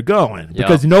where they're going, Yep.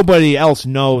 because nobody else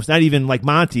knows. Not even like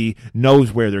Monty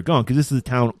knows where they're going, because this is a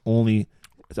town only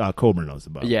Cobra knows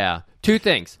about. Yeah. 2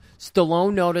 things.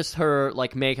 Stallone noticed her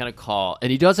like making a call,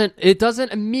 and it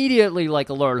doesn't immediately like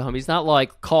alert him. He's not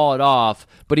like call it off,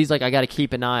 but he's like, I got to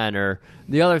keep an eye on her.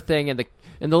 The other thing in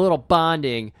the little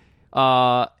bonding,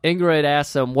 Ingrid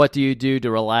asks him, "What do you do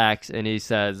to relax?" And he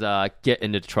says, "Get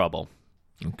into trouble."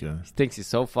 Okay. He thinks he's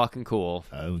so fucking cool.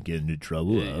 I would get into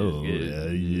trouble.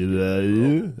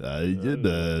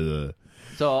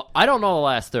 So I don't know the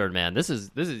last third, man. This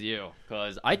is you,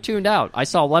 because I tuned out. I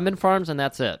saw Lemon Farms, and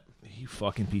that's it. You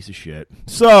fucking piece of shit.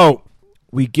 So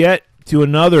we get to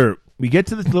another We get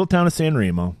to this little town of San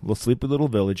Remo, little sleepy little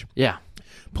village. Yeah.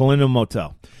 Pull into a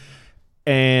motel,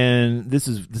 and this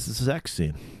is a sex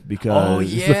scene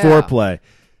because yeah. it's the foreplay.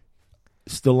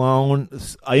 Stallone,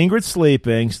 Ingrid's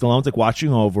sleeping. Stallone's like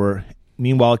watching over.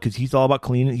 Meanwhile, because he's all about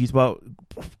cleaning,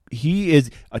 he is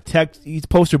he's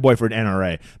poster boy for an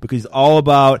NRA because he's all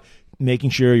about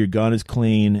making sure your gun is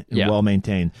clean and well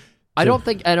maintained. I don't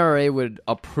think NRA would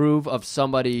approve of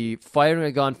somebody firing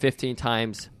a gun 15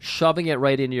 times, shoving it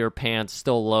right into your pants,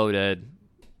 still loaded.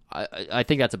 I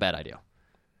think that's a bad idea.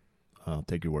 I'll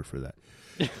take your word for that.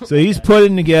 So he's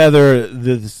putting together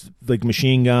this like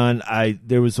machine gun.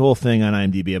 There was a whole thing on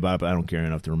IMDb about it, but I don't care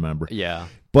enough to remember. Yeah,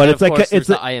 but and it's like it's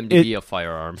the IMDb of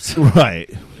firearms, right?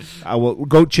 I will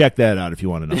go check that out if you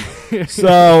want to know.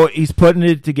 So he's putting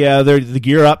it together. The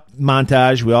gear up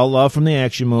montage we all love from the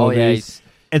action movies. Oh, yeah,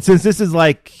 and since this is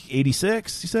like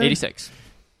 86, you said 86.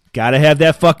 Gotta have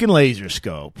that fucking laser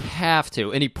scope. Have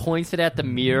to, and he points it at the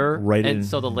mirror, right, and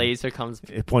so the laser comes.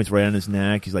 It points right on his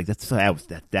neck. He's like, that was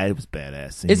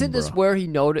badass scene, Isn't this bro. where he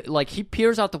noted? Like he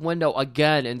peers out the window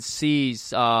again and sees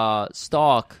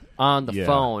Stalk on the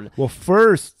phone. Well,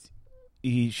 first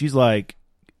she's like,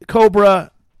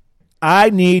 Cobra, I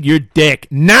need your dick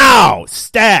now,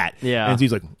 stat. Yeah, and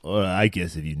he's like, I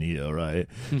guess if you need it, all right.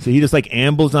 So he just like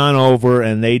ambles on over,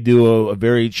 and they do a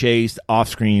very chaste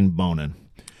off-screen boning.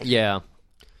 Yeah.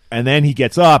 And then he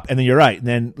gets up, and then you're right. And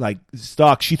then, like,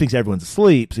 Stalk, she thinks everyone's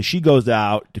asleep, so she goes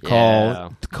out to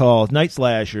call Night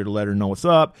Slasher to let her know what's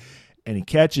up. And he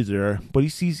catches her, but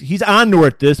he's on to her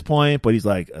at this point. But he's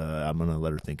like, I'm gonna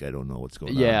let her think I don't know what's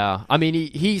going on. Yeah, I mean,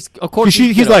 he's of course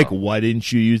he's like, why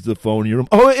didn't you use the phone in your room?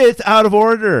 Oh, it's out of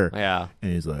order. Yeah,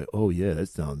 and he's like, oh yeah, that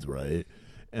sounds right.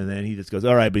 And then he just goes,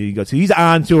 all right, but he goes, so he's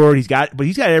on to her. He's got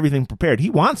everything prepared. He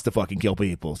wants to fucking kill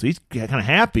people, so he's kind of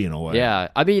happy in a way. Yeah,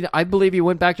 I mean, I believe he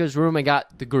went back to his room and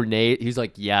got the grenade. He's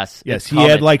like, yes, he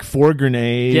had like 4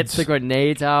 grenades. Gets the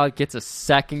grenades out, gets a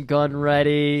second gun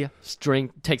ready.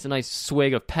 Takes a nice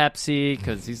swig of Pepsi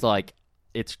because he's like,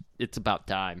 it's about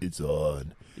time. It's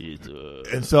on.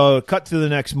 And so, cut to the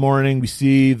next morning, we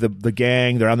see the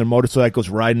gang. They're on their motorcycles,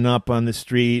 riding up on the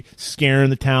street,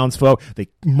 scaring the townsfolk. They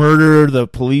murder the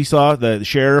the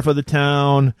sheriff of the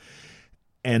town,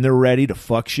 and they're ready to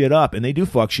fuck shit up. And they do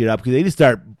fuck shit up because they just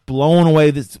start blowing away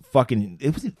this fucking.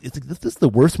 This is the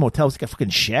worst motel. It's like a fucking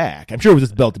shack. I'm sure it was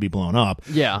just built to be blown up.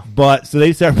 Yeah, but so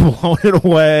they start blowing it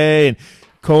away and.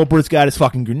 Cobra's got his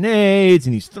fucking grenades,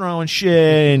 and he's throwing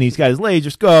shit, and he's got his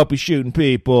laser scope, he's shooting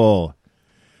people.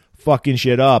 Fucking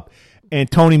shit up.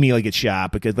 And Tony Mealy gets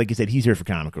shot because, like I said, he's here for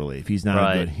comic relief. He's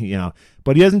not a good,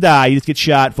 but he doesn't die. He just gets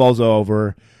shot, falls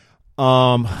over. He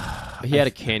had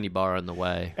a candy bar on the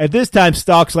way. At this time,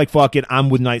 Stalk's like, fucking, I'm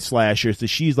with Night Slasher, so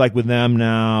she's like with them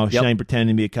now. She's not even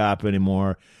pretending to be a cop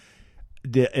anymore.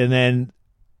 And then...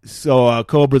 So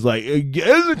Cobra's like, get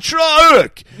in the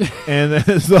truck, and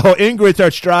then, so Ingrid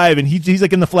starts driving. He's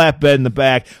like in the flatbed in the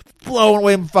back, blowing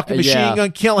away with a fucking machine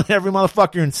gun, killing every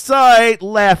motherfucker in sight,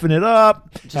 laughing it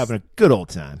up, having a good old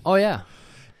time. Oh yeah,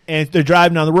 and they're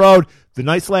driving down the road. The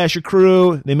Night Slasher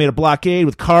crew, they made a blockade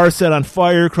with cars set on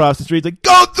fire across the street. Like,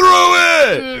 go through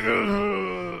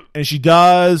it, and she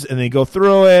does, and they go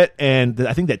through it, and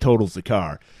I think that totals the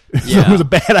car. So it was a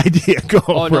bad idea.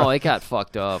 No, it got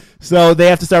fucked up. So they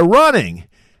have to start running,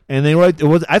 and I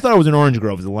thought it was an Orange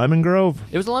Grove. Was it Lemon Grove?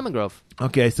 It was a Lemon Grove.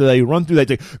 Okay, so they run through that.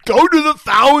 Like, go to the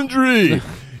foundry,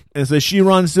 and so she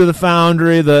runs to the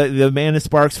foundry, the Amanda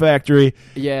Sparks factory.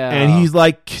 Yeah, and he's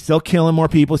like still killing more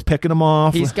people. He's picking them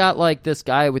off. He's got like this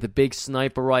guy with a big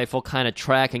sniper rifle, kind of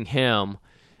tracking him.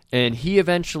 And he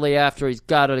eventually, after he's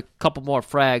got a couple more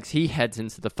frags, he heads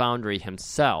into the foundry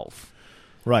himself.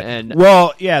 Right. And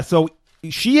so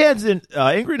she heads in.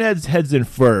 Ingrid heads in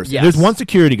first. Yes. There's one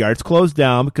security guard. It's closed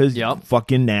down because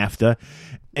fucking NAFTA.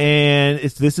 And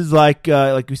this is like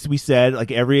we said, like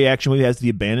every action movie has the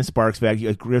abandoned Sparks factory.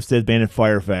 Like Griff said, abandoned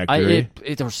fire factory.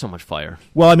 There was so much fire.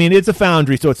 Well, I mean, it's a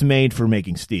foundry, so it's made for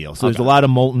making steel. So there's a lot of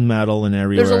molten metal and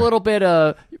everywhere. There's a little bit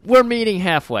of we're meeting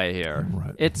halfway here.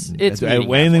 Right. It's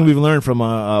anything we've learned from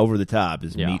Over the Top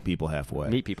is meet people halfway.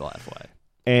 Meet people halfway.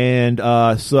 And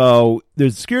so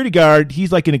there's a security guard.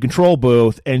 He's like in a control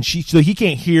booth, and so he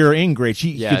can't hear Ingrid.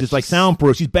 It's like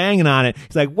soundproof. She's banging on it.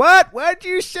 He's like, "What? What'd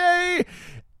you say?"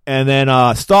 And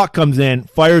then Stalk comes in,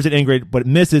 fires at Ingrid, but it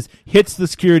misses. Hits the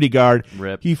security guard.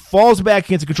 Rip. He falls back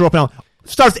against the control panel.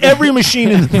 Starts every machine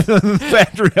in the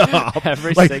factory up.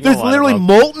 There's literally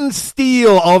molten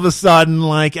steel all of a sudden,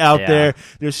 like out there.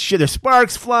 There's shit. There's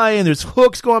sparks flying. There's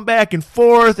hooks going back and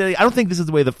forth. I don't think this is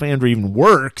the way the foundry even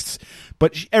works.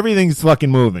 But everything's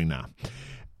fucking moving now.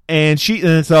 And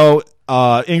so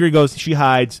Ingrid goes, she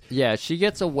hides. Yeah, she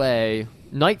gets away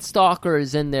Night Stalker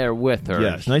is in there with her.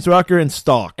 Yes, Night Stalker and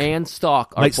Stalk. And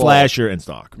Stalk are Night both. Slasher and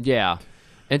Stalk. Yeah.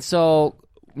 And so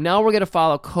now we're going to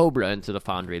follow Cobra into the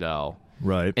Foundry, though.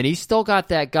 Right. And he's still got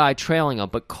that guy trailing him.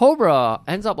 But Cobra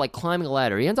ends up, like, climbing a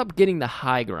ladder. He ends up getting the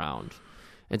high ground.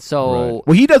 And so... Right.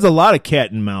 Well, he does a lot of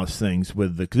cat and mouse things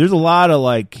with because there's a lot of,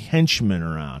 like, henchmen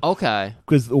around. Okay.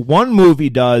 Because one move he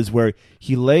does where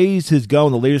he lays his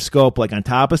gun, the laser scope, like, on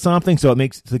top of something, so it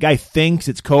makes the guy thinks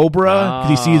it's Cobra because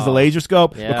he sees the laser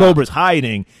scope. Yeah. But Cobra's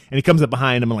hiding, and he comes up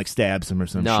behind him and, like, stabs him or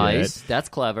some Nice. shit. That's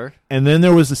clever. And then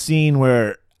there was a scene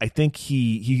where I think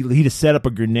he just set up a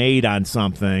grenade on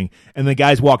something, and the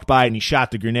guys walked by and he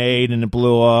shot the grenade and it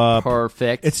blew up.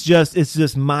 Perfect. It's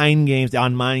just mind games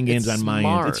on mind games It's on mind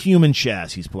smart. games. It's human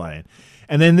chess he's playing.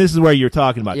 And then this is where you're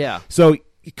talking about. Yeah. So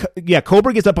yeah,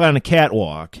 Cobra gets up on a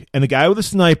catwalk, and the guy with the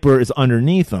sniper is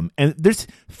underneath him. And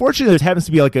fortunately, there happens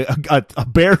to be like a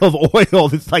barrel of oil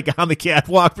that's like on the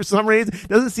catwalk for some reason. It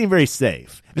doesn't seem very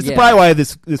safe. This is probably why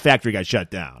this factory got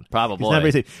shut down. Probably. It's not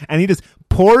very safe. And he just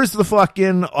pours the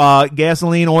fucking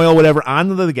gasoline, oil, whatever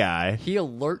onto the guy. He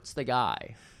alerts the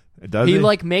guy. Does He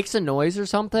like makes a noise or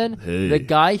something. Hey. The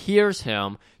guy hears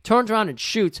him, turns around and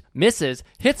shoots, misses,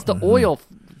 hits the oil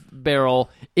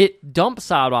barrel. It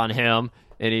dumps out on him,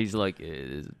 and he's like,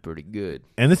 "It's pretty good."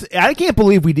 And I can't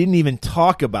believe we didn't even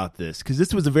talk about this because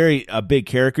this was a big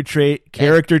character trait.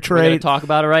 We're gonna talk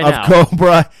about it right of now.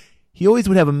 Cobra. He always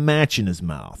would have a match in his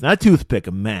mouth, not a toothpick,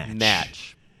 a match.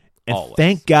 Match. And Always.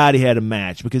 thank God he had a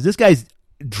match because this guy's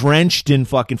drenched in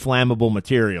fucking flammable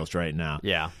materials right now.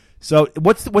 Yeah. So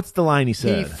what's the line he He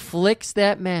said? flicks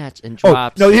that match and Oh,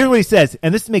 drops. no, it. here's what he says,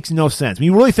 and this makes no sense. When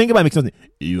you really think about it, it makes no sense.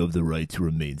 You have the right to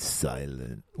remain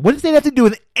silent. What does that have to do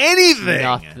with anything?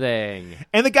 Nothing.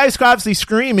 And the guy's obviously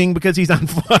screaming because he's on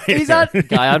fire. He's on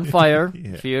guy on fire.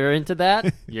 If you're into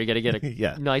that, you're gonna get a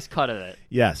Yeah. nice cut of it.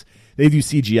 Yes. They do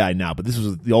CGI now, but this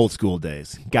was the old school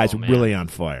days. Guys were man. really on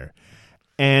fire.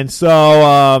 And so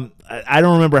I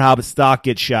don't remember how the Stock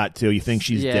gets shot too. You think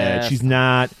she's dead. She's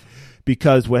not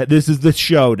because this is the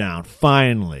showdown.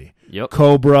 Finally. Yep.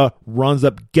 Cobra runs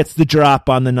up, gets the drop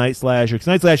on the Night Slasher. Because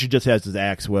Night Slasher just has his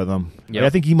axe with him. Yep. I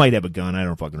think he might have a gun. I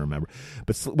don't fucking remember.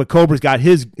 But Cobra's got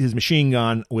his machine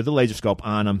gun with a laser scope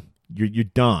on him. You're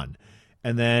done.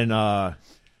 And then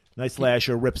Night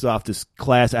Slasher rips off this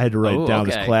class. I had to write down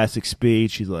this classic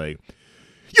speech. He's like,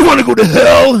 "You want to go to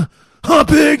hell, huh,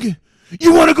 pig?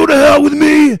 You want to go to hell with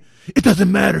me? It doesn't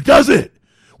matter, does it?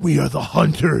 We are the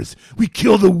hunters. We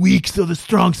kill the weak so the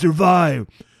strong survive.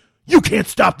 You can't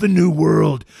stop the new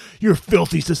world. Your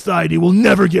filthy society will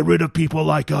never get rid of people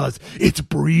like us. It's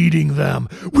breeding them.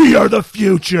 We are the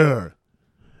future.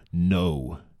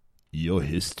 No, your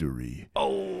history."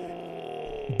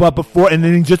 But and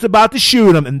then he's just about to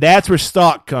shoot him, and that's where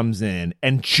Stalk comes in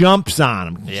and jumps on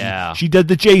him. Yeah. She does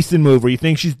the Jason move where you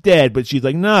think she's dead, but she's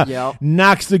like, nah, Yep.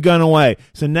 knocks the gun away.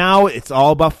 So now it's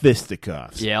all about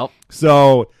fisticuffs. Yep.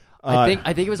 So I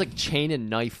think it was like chain and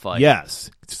knife fight. yes,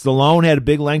 Stallone had a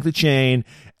big length of chain,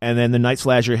 and then the Night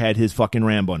Slasher had his fucking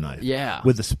Rambo knife. Yeah.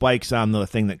 With the spikes on the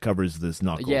thing that covers this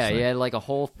knuckle. Yeah, thing. he had like a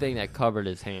whole thing that covered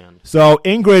his hand. So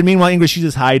meanwhile, she's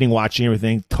just hiding, watching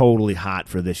everything, totally hot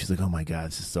for this. She's like, "Oh my God,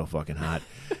 this is so fucking hot."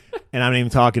 And I'm not even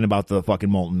talking about the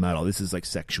fucking molten metal. This is like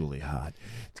sexually hot.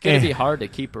 It's going to be hard to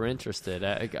keep her interested.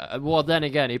 Well, then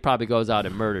again, he probably goes out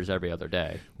and murders every other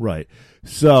day. Right.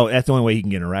 So that's the only way he can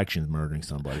get an erection is murdering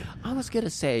somebody. I was going to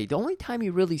say, the only time he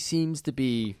really seems to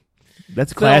be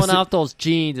That's filling classic. out those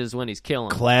jeans is when he's killing.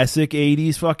 Classic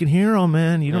 80s fucking hero,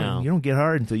 man. You Yeah. don't get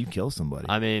hard until you kill somebody.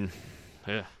 I mean,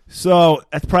 yeah. So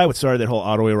that's probably what started that whole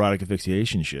autoerotic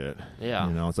asphyxiation shit. Yeah.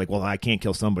 You know, it's like, well, I can't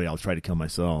kill somebody. I'll try to kill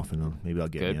myself, and maybe I'll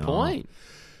get Good me off. point.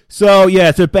 So,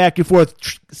 yeah, so back and forth.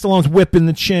 Stallone's whipping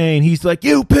the chain. He's like,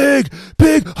 "You pig,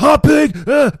 hot pig,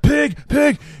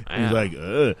 pig." And he's like,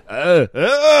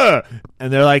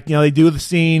 And they're like, they do the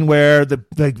scene where the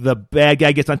bad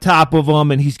guy gets on top of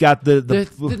him, and he's got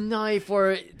the knife,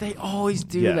 or they always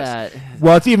do Yes. that.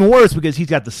 Well, it's even worse because he's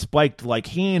got the spiked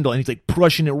handle, and he's like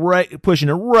pushing it right to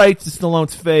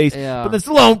Stallone's face. Yeah. But then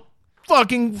Stallone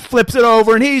fucking flips it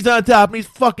over, and he's on top, and he's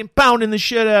fucking pounding the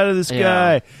shit out of this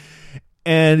guy.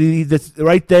 And that's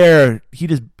right there. He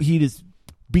just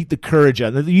beat the courage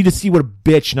out. You just see what a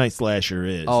bitch Night Slasher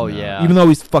is. Oh, now. yeah. Even though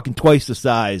he's fucking twice the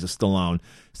size of Stallone.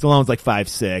 Stallone's like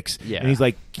 5'6", Yeah. and he's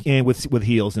like with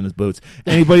heels in his boots.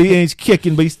 And he's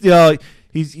kicking, but he's still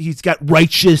he's got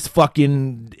righteous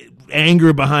fucking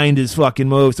anger behind his fucking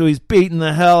move. So he's beating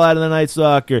the hell out of the Night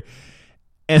Stalker,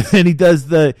 and then he does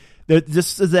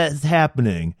just as that's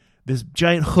happening, this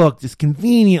giant hook just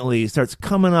conveniently starts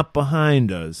coming up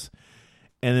behind us.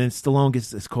 And then Stallone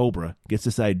gets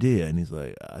this idea, and he's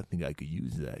like, I think I could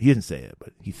use that. He didn't say it,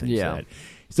 but he thinks that.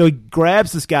 So he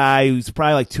grabs this guy who's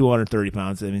probably like 230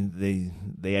 pounds. I mean,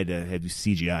 they had to have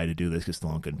CGI to do this because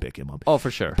Stallone couldn't pick him up. Oh, for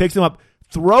sure. Picks him up,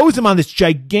 throws him on this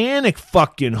gigantic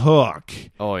fucking hook.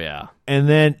 Oh, yeah. And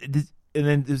then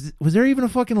was there even a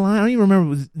fucking line? I don't even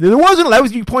remember. There wasn't. That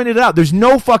was, you pointed it out. There's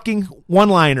no fucking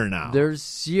one-liner now. There's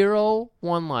zero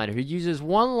one-liner. He uses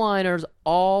one-liners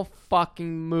all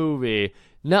fucking movie.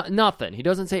 Nothing. He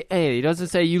doesn't say anything. He doesn't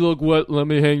say, you look wet, let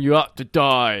me hang you out to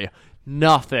die.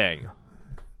 Nothing.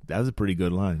 That was a pretty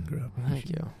good line, Griff. Thank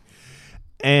you.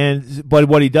 But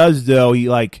what he does, though, he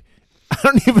like, I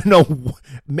don't even know,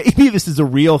 maybe this is a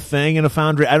real thing in a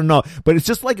foundry, I don't know, but it's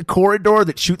just like a corridor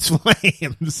that shoots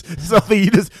flames. So he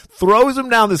just throws him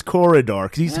down this corridor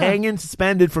because he's hanging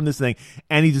suspended from this thing,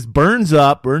 and he just burns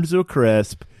to a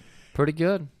crisp. Pretty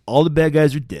good. All the bad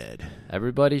guys are dead.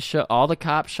 All the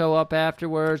cops show up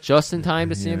afterwards, just in time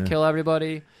to see him kill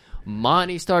everybody.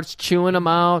 Monty starts chewing him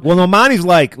out. Well, no, Monty's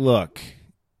like, look,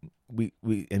 I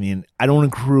mean, I don't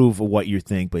approve of what you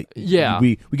think, but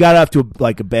we got off to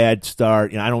a bad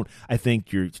start. I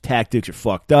think your tactics are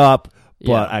fucked up,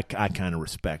 but I kind of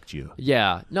respect you.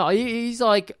 Yeah. No, he's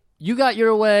like, you got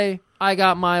your way, I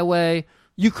got my way.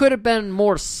 You could have been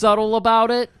more subtle about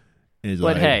it,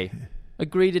 but hey,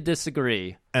 agree to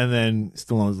disagree. And then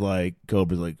Stallone's like,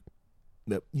 Cobra's like,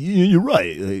 you're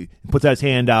right. He puts out his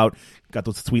hand out, got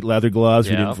those sweet leather gloves.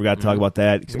 We forgot to talk about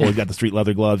that. He's always got the sweet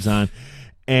leather gloves on.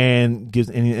 And gives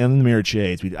and the mirrored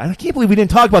shades. I can't believe we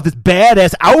didn't talk about this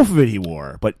badass outfit he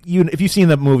wore. But if you've seen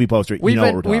the movie poster, you know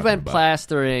what we're talking about. We've been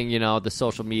plastering, the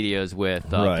social medias with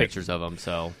pictures of him.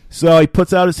 So he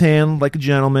puts out his hand like a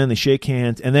gentleman. They shake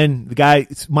hands, and then the guy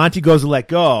Monty goes to let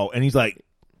go, and he's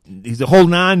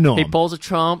holding on to him. He pulls a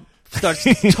trump, starts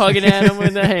tugging at him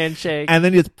with the handshake, and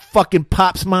then he just fucking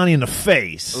pops Monty in the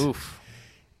face. Oof.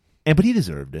 But he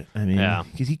deserved it. I mean,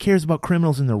 because he cares about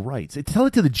criminals and their rights. Tell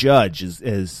it to the judge,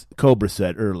 as Cobra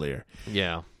said earlier.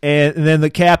 Yeah. And then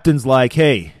the captain's like,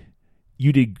 "Hey,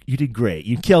 you did great.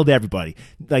 You killed everybody.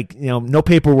 Like, no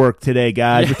paperwork today,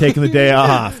 guys. We're taking the day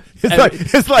off."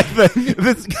 It's like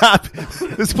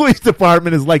this police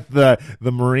department is like the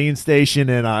Marine station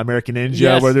in American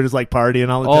Ninja, where they're just like partying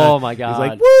all the time. Oh my god! He's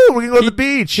like, "Woo, we're gonna go to the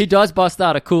beach." He does bust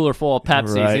out a cooler full of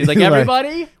Pepsi. Right. He's like,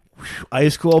 "Everybody."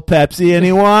 Ice cold Pepsi,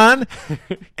 anyone?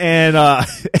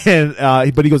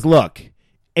 But he goes, look,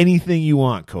 anything you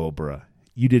want, Cobra.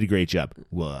 You did a great job.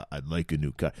 Well, I'd like a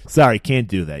new car. Sorry, can't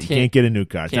do that. You can't get a new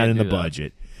car. It's not in the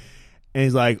budget. And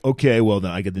he's like, okay, well, then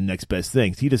I get the next best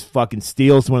thing. So he just fucking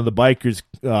steals one of the bikers'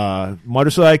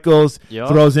 motorcycles,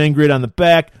 throws Ingrid on the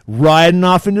back, riding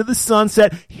off into the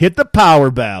sunset, hit the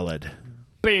power ballad.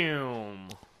 Boom.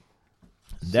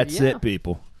 That's it,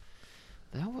 people.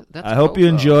 That's I hope you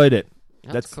enjoyed it.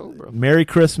 That's Cobra. Merry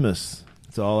Christmas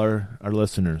to all our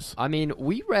listeners. I mean,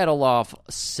 we rattle off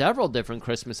several different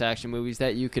Christmas action movies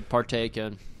that you could partake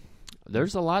in.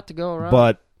 There's a lot to go around.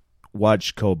 But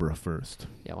watch Cobra first.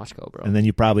 Yeah, watch Cobra. And then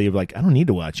you probably are like, I don't need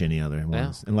to watch any other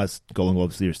ones. Unless Golden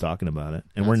Globe Theater's talking about it.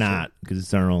 And we're not, because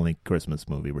it's our only Christmas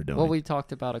movie we're doing. Well, we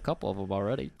talked about a couple of them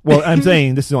already. Well, I'm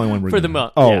saying this is the only one we're for doing. the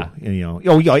month. Oh,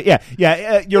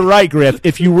 yeah. You're right, Griff.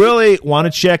 If you really want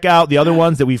to check out the other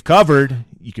ones that we've covered,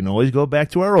 you can always go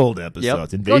back to our old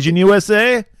episodes. Invasion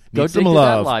USA. Go dig through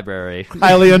that library.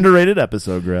 Highly underrated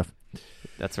episode, Griff.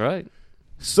 That's right.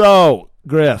 So,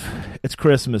 Griff, it's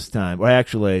Christmas time. Or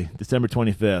actually, December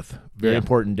 25th. Very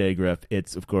important day, Griff.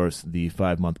 It's, of course, the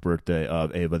 5-month birthday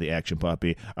of Ava the Action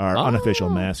Puppy, our unofficial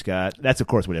mascot. That's, of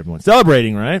course, what everyone's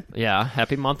celebrating, right? Yeah.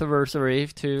 Happy month anniversary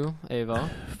to Ava.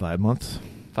 5 months.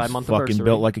 5-month fucking anniversary.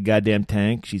 Built like a goddamn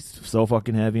tank. She's so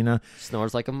fucking heavy now.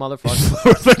 Snores like a motherfucker.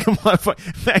 Snores like a motherfucker.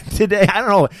 In fact, today, I don't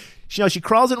know. She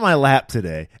crawls into my lap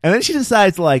today, and then she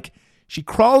decides, she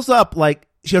crawls up, her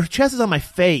chest is on my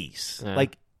face. Yeah.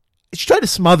 She tried to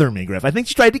smother me, Griff. I think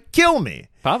she tried to kill me.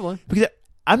 Probably. Because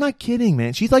I'm not kidding,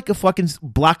 man. She's like a fucking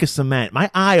block of cement.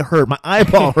 My eye hurt. My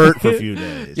eyeball hurt for a few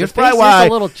days. Your face is a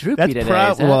little droopy today.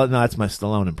 Well, no, that's my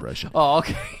Stallone impression. Oh,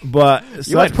 okay. But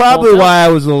so that's probably why I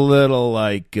was a little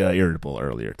irritable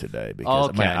earlier today,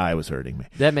 because my eye was hurting me.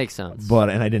 That makes sense.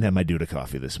 And I didn't have my Duda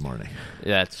coffee this morning.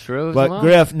 Yeah, that's true. But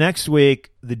Griff, next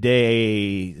week, is it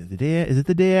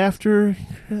the day after?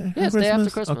 Yeah, it's the day after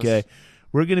Christmas. Okay.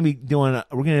 We're going to be doing.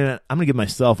 I'm going to give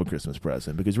myself a Christmas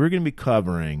present, because we're going to be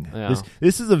covering this.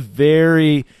 This is a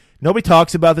very nobody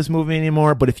talks about this movie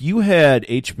anymore. But if you had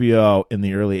HBO in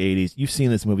the early '80s, you've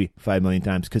seen this movie 5 million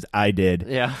times, because I did.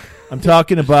 Yeah, I'm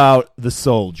talking about The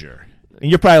Soldier,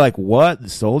 and you're probably like, "What? The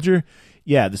Soldier?"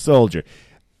 Yeah, The Soldier.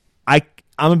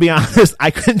 I'm going to be honest, I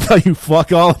couldn't tell you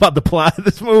fuck all about the plot of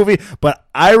this movie, but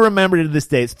I remember it to this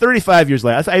day. It's 35 years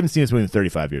later. I haven't seen this movie in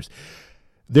 35 years.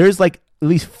 There's like at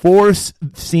least 4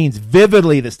 scenes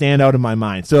vividly that stand out in my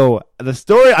mind. So the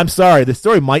story, I'm sorry, the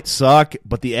story might suck,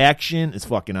 but the action is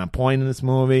fucking on point in this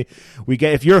movie.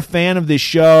 If you're a fan of this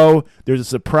show, there's a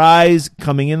surprise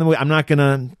coming in the movie. I'm not going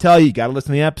to tell you. You got to listen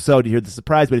to the episode to hear the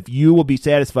surprise, but if you will be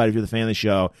satisfied if you're the fan of the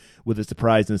show with the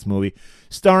surprise in this movie.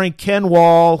 Starring Ken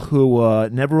Wall, who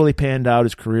never really panned out.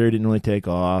 His career didn't really take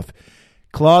off.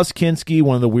 Klaus Kinski,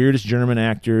 one of the weirdest German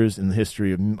actors in the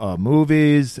history of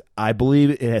movies. I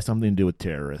believe it has something to do with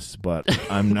terrorists, but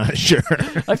I'm not sure.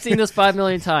 I've seen this 5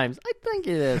 million times. I think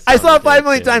it is. I saw it 5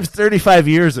 million times 35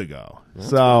 years ago.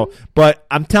 But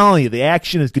I'm telling you, the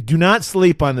action is good. Do not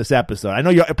sleep on this episode. I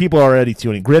know people are already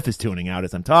tuning. Griff is tuning out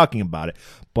as I'm talking about it.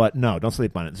 But no, don't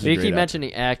sleep on it. You keep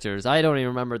mentioning actors. I don't even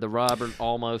remember the Robert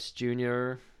Almost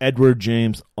Jr. Edward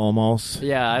James Olmos.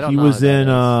 Yeah, I don't know. He was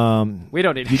in. We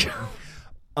don't need to go.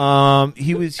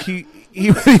 He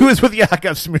was with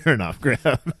Yakov Smirnoff.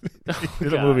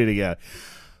 Did a movie together.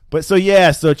 But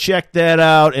so check that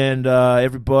out, and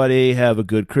everybody have a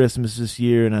good Christmas this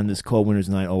year, and on this cold winter's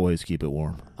night, always keep it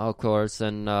warm. Of course,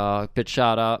 and big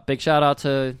shout out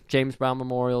to James Brown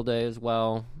Memorial Day as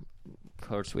well. Of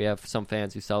course, we have some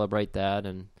fans who celebrate that,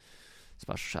 and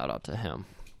special shout out to him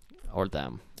or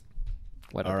them.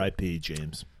 R.I.P.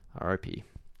 James. R.I.P.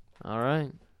 All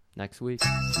right, next week.